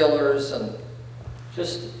killers and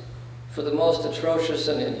just for the most atrocious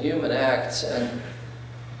and inhuman acts,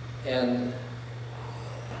 and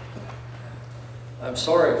I'm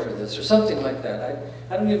sorry for this, or something like that.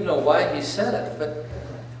 I don't even know why he said it,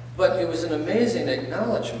 but it was an amazing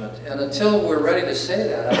acknowledgement. And until we're ready to say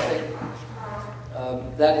that, I think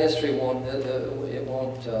that history won't end.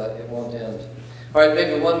 All right,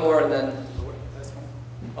 maybe one more and then.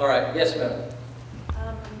 All right, yes, ma'am.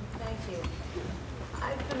 Thank you.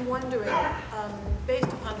 I've been wondering, based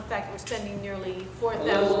upon the fact that we're spending nearly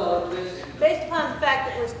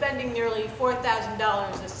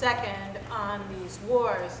 $4,000 a second on these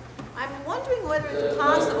wars, I'm wondering whether it's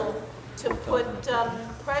possible to put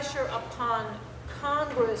pressure upon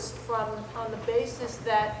Congress on the basis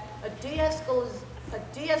that a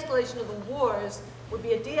de-escalation of the wars would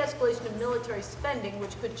be a de-escalation of military spending,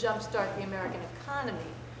 which could jumpstart the American economy.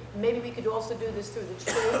 Maybe we could also do this through the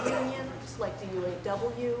trade unions, like the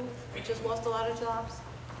UAW, which has lost a lot of jobs.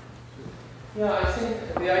 Yeah, I think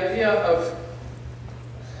the idea of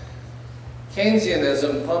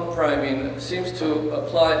Keynesianism, pump priming, seems to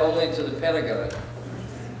apply only to the Pentagon,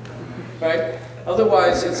 right?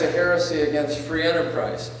 Otherwise, it's a heresy against free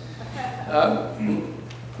enterprise.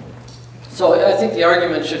 So I think the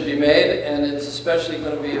argument should be made, and it's especially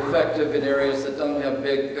going to be effective in areas that don't have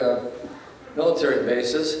big military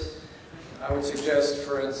bases. I would suggest,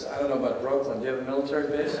 for instance, I don't know about Brooklyn. Do you have a military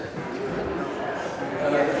base?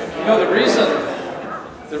 You know,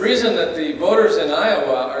 the reason that the voters in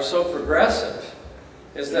Iowa are so progressive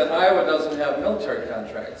is that Iowa doesn't have military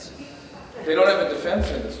contracts. They don't have a defense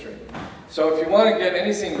industry. So if you want to get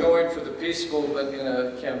anything going for the peace movement in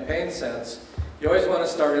a campaign sense, you always want to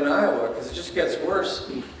start in Iowa, because it just gets worse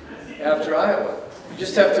after Iowa. You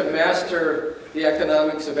just have to master the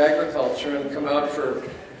economics of agriculture and come out for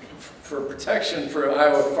protection for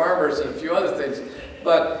Iowa farmers and a few other things.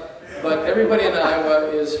 But everybody in Iowa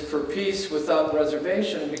is for peace without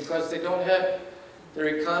reservation because they don't have, their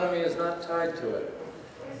economy is not tied to it.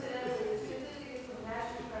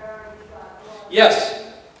 Yes?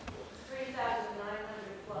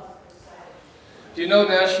 Do you know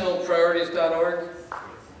nationalpriorities.org?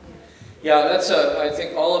 Yeah, that's I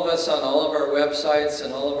think all of us on all of our websites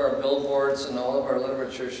and all of our billboards and all of our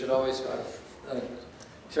literature should always,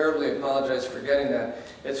 terribly apologize for getting that.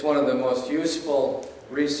 It's one of the most useful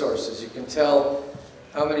resources. You can tell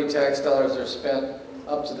how many tax dollars are spent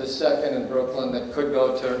up to the second in Brooklyn that could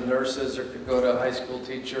go to nurses or could go to high school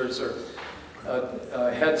teachers or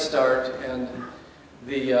Head Start, and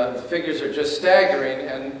the figures are just staggering.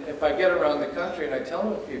 And if I get around the country and I tell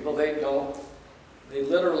them to people, they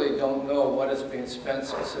literally don't know what is being spent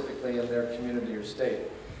specifically in their community or state.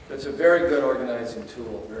 It's a very good organizing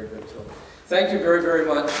tool, very good tool. Thank you very, very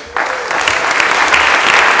much.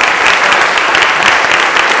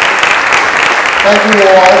 Thank you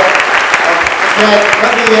all. Again,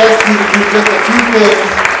 let me ask you to do just a few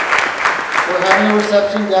things. We're having a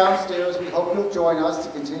reception downstairs. We hope you'll join us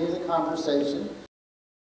to continue the conversation.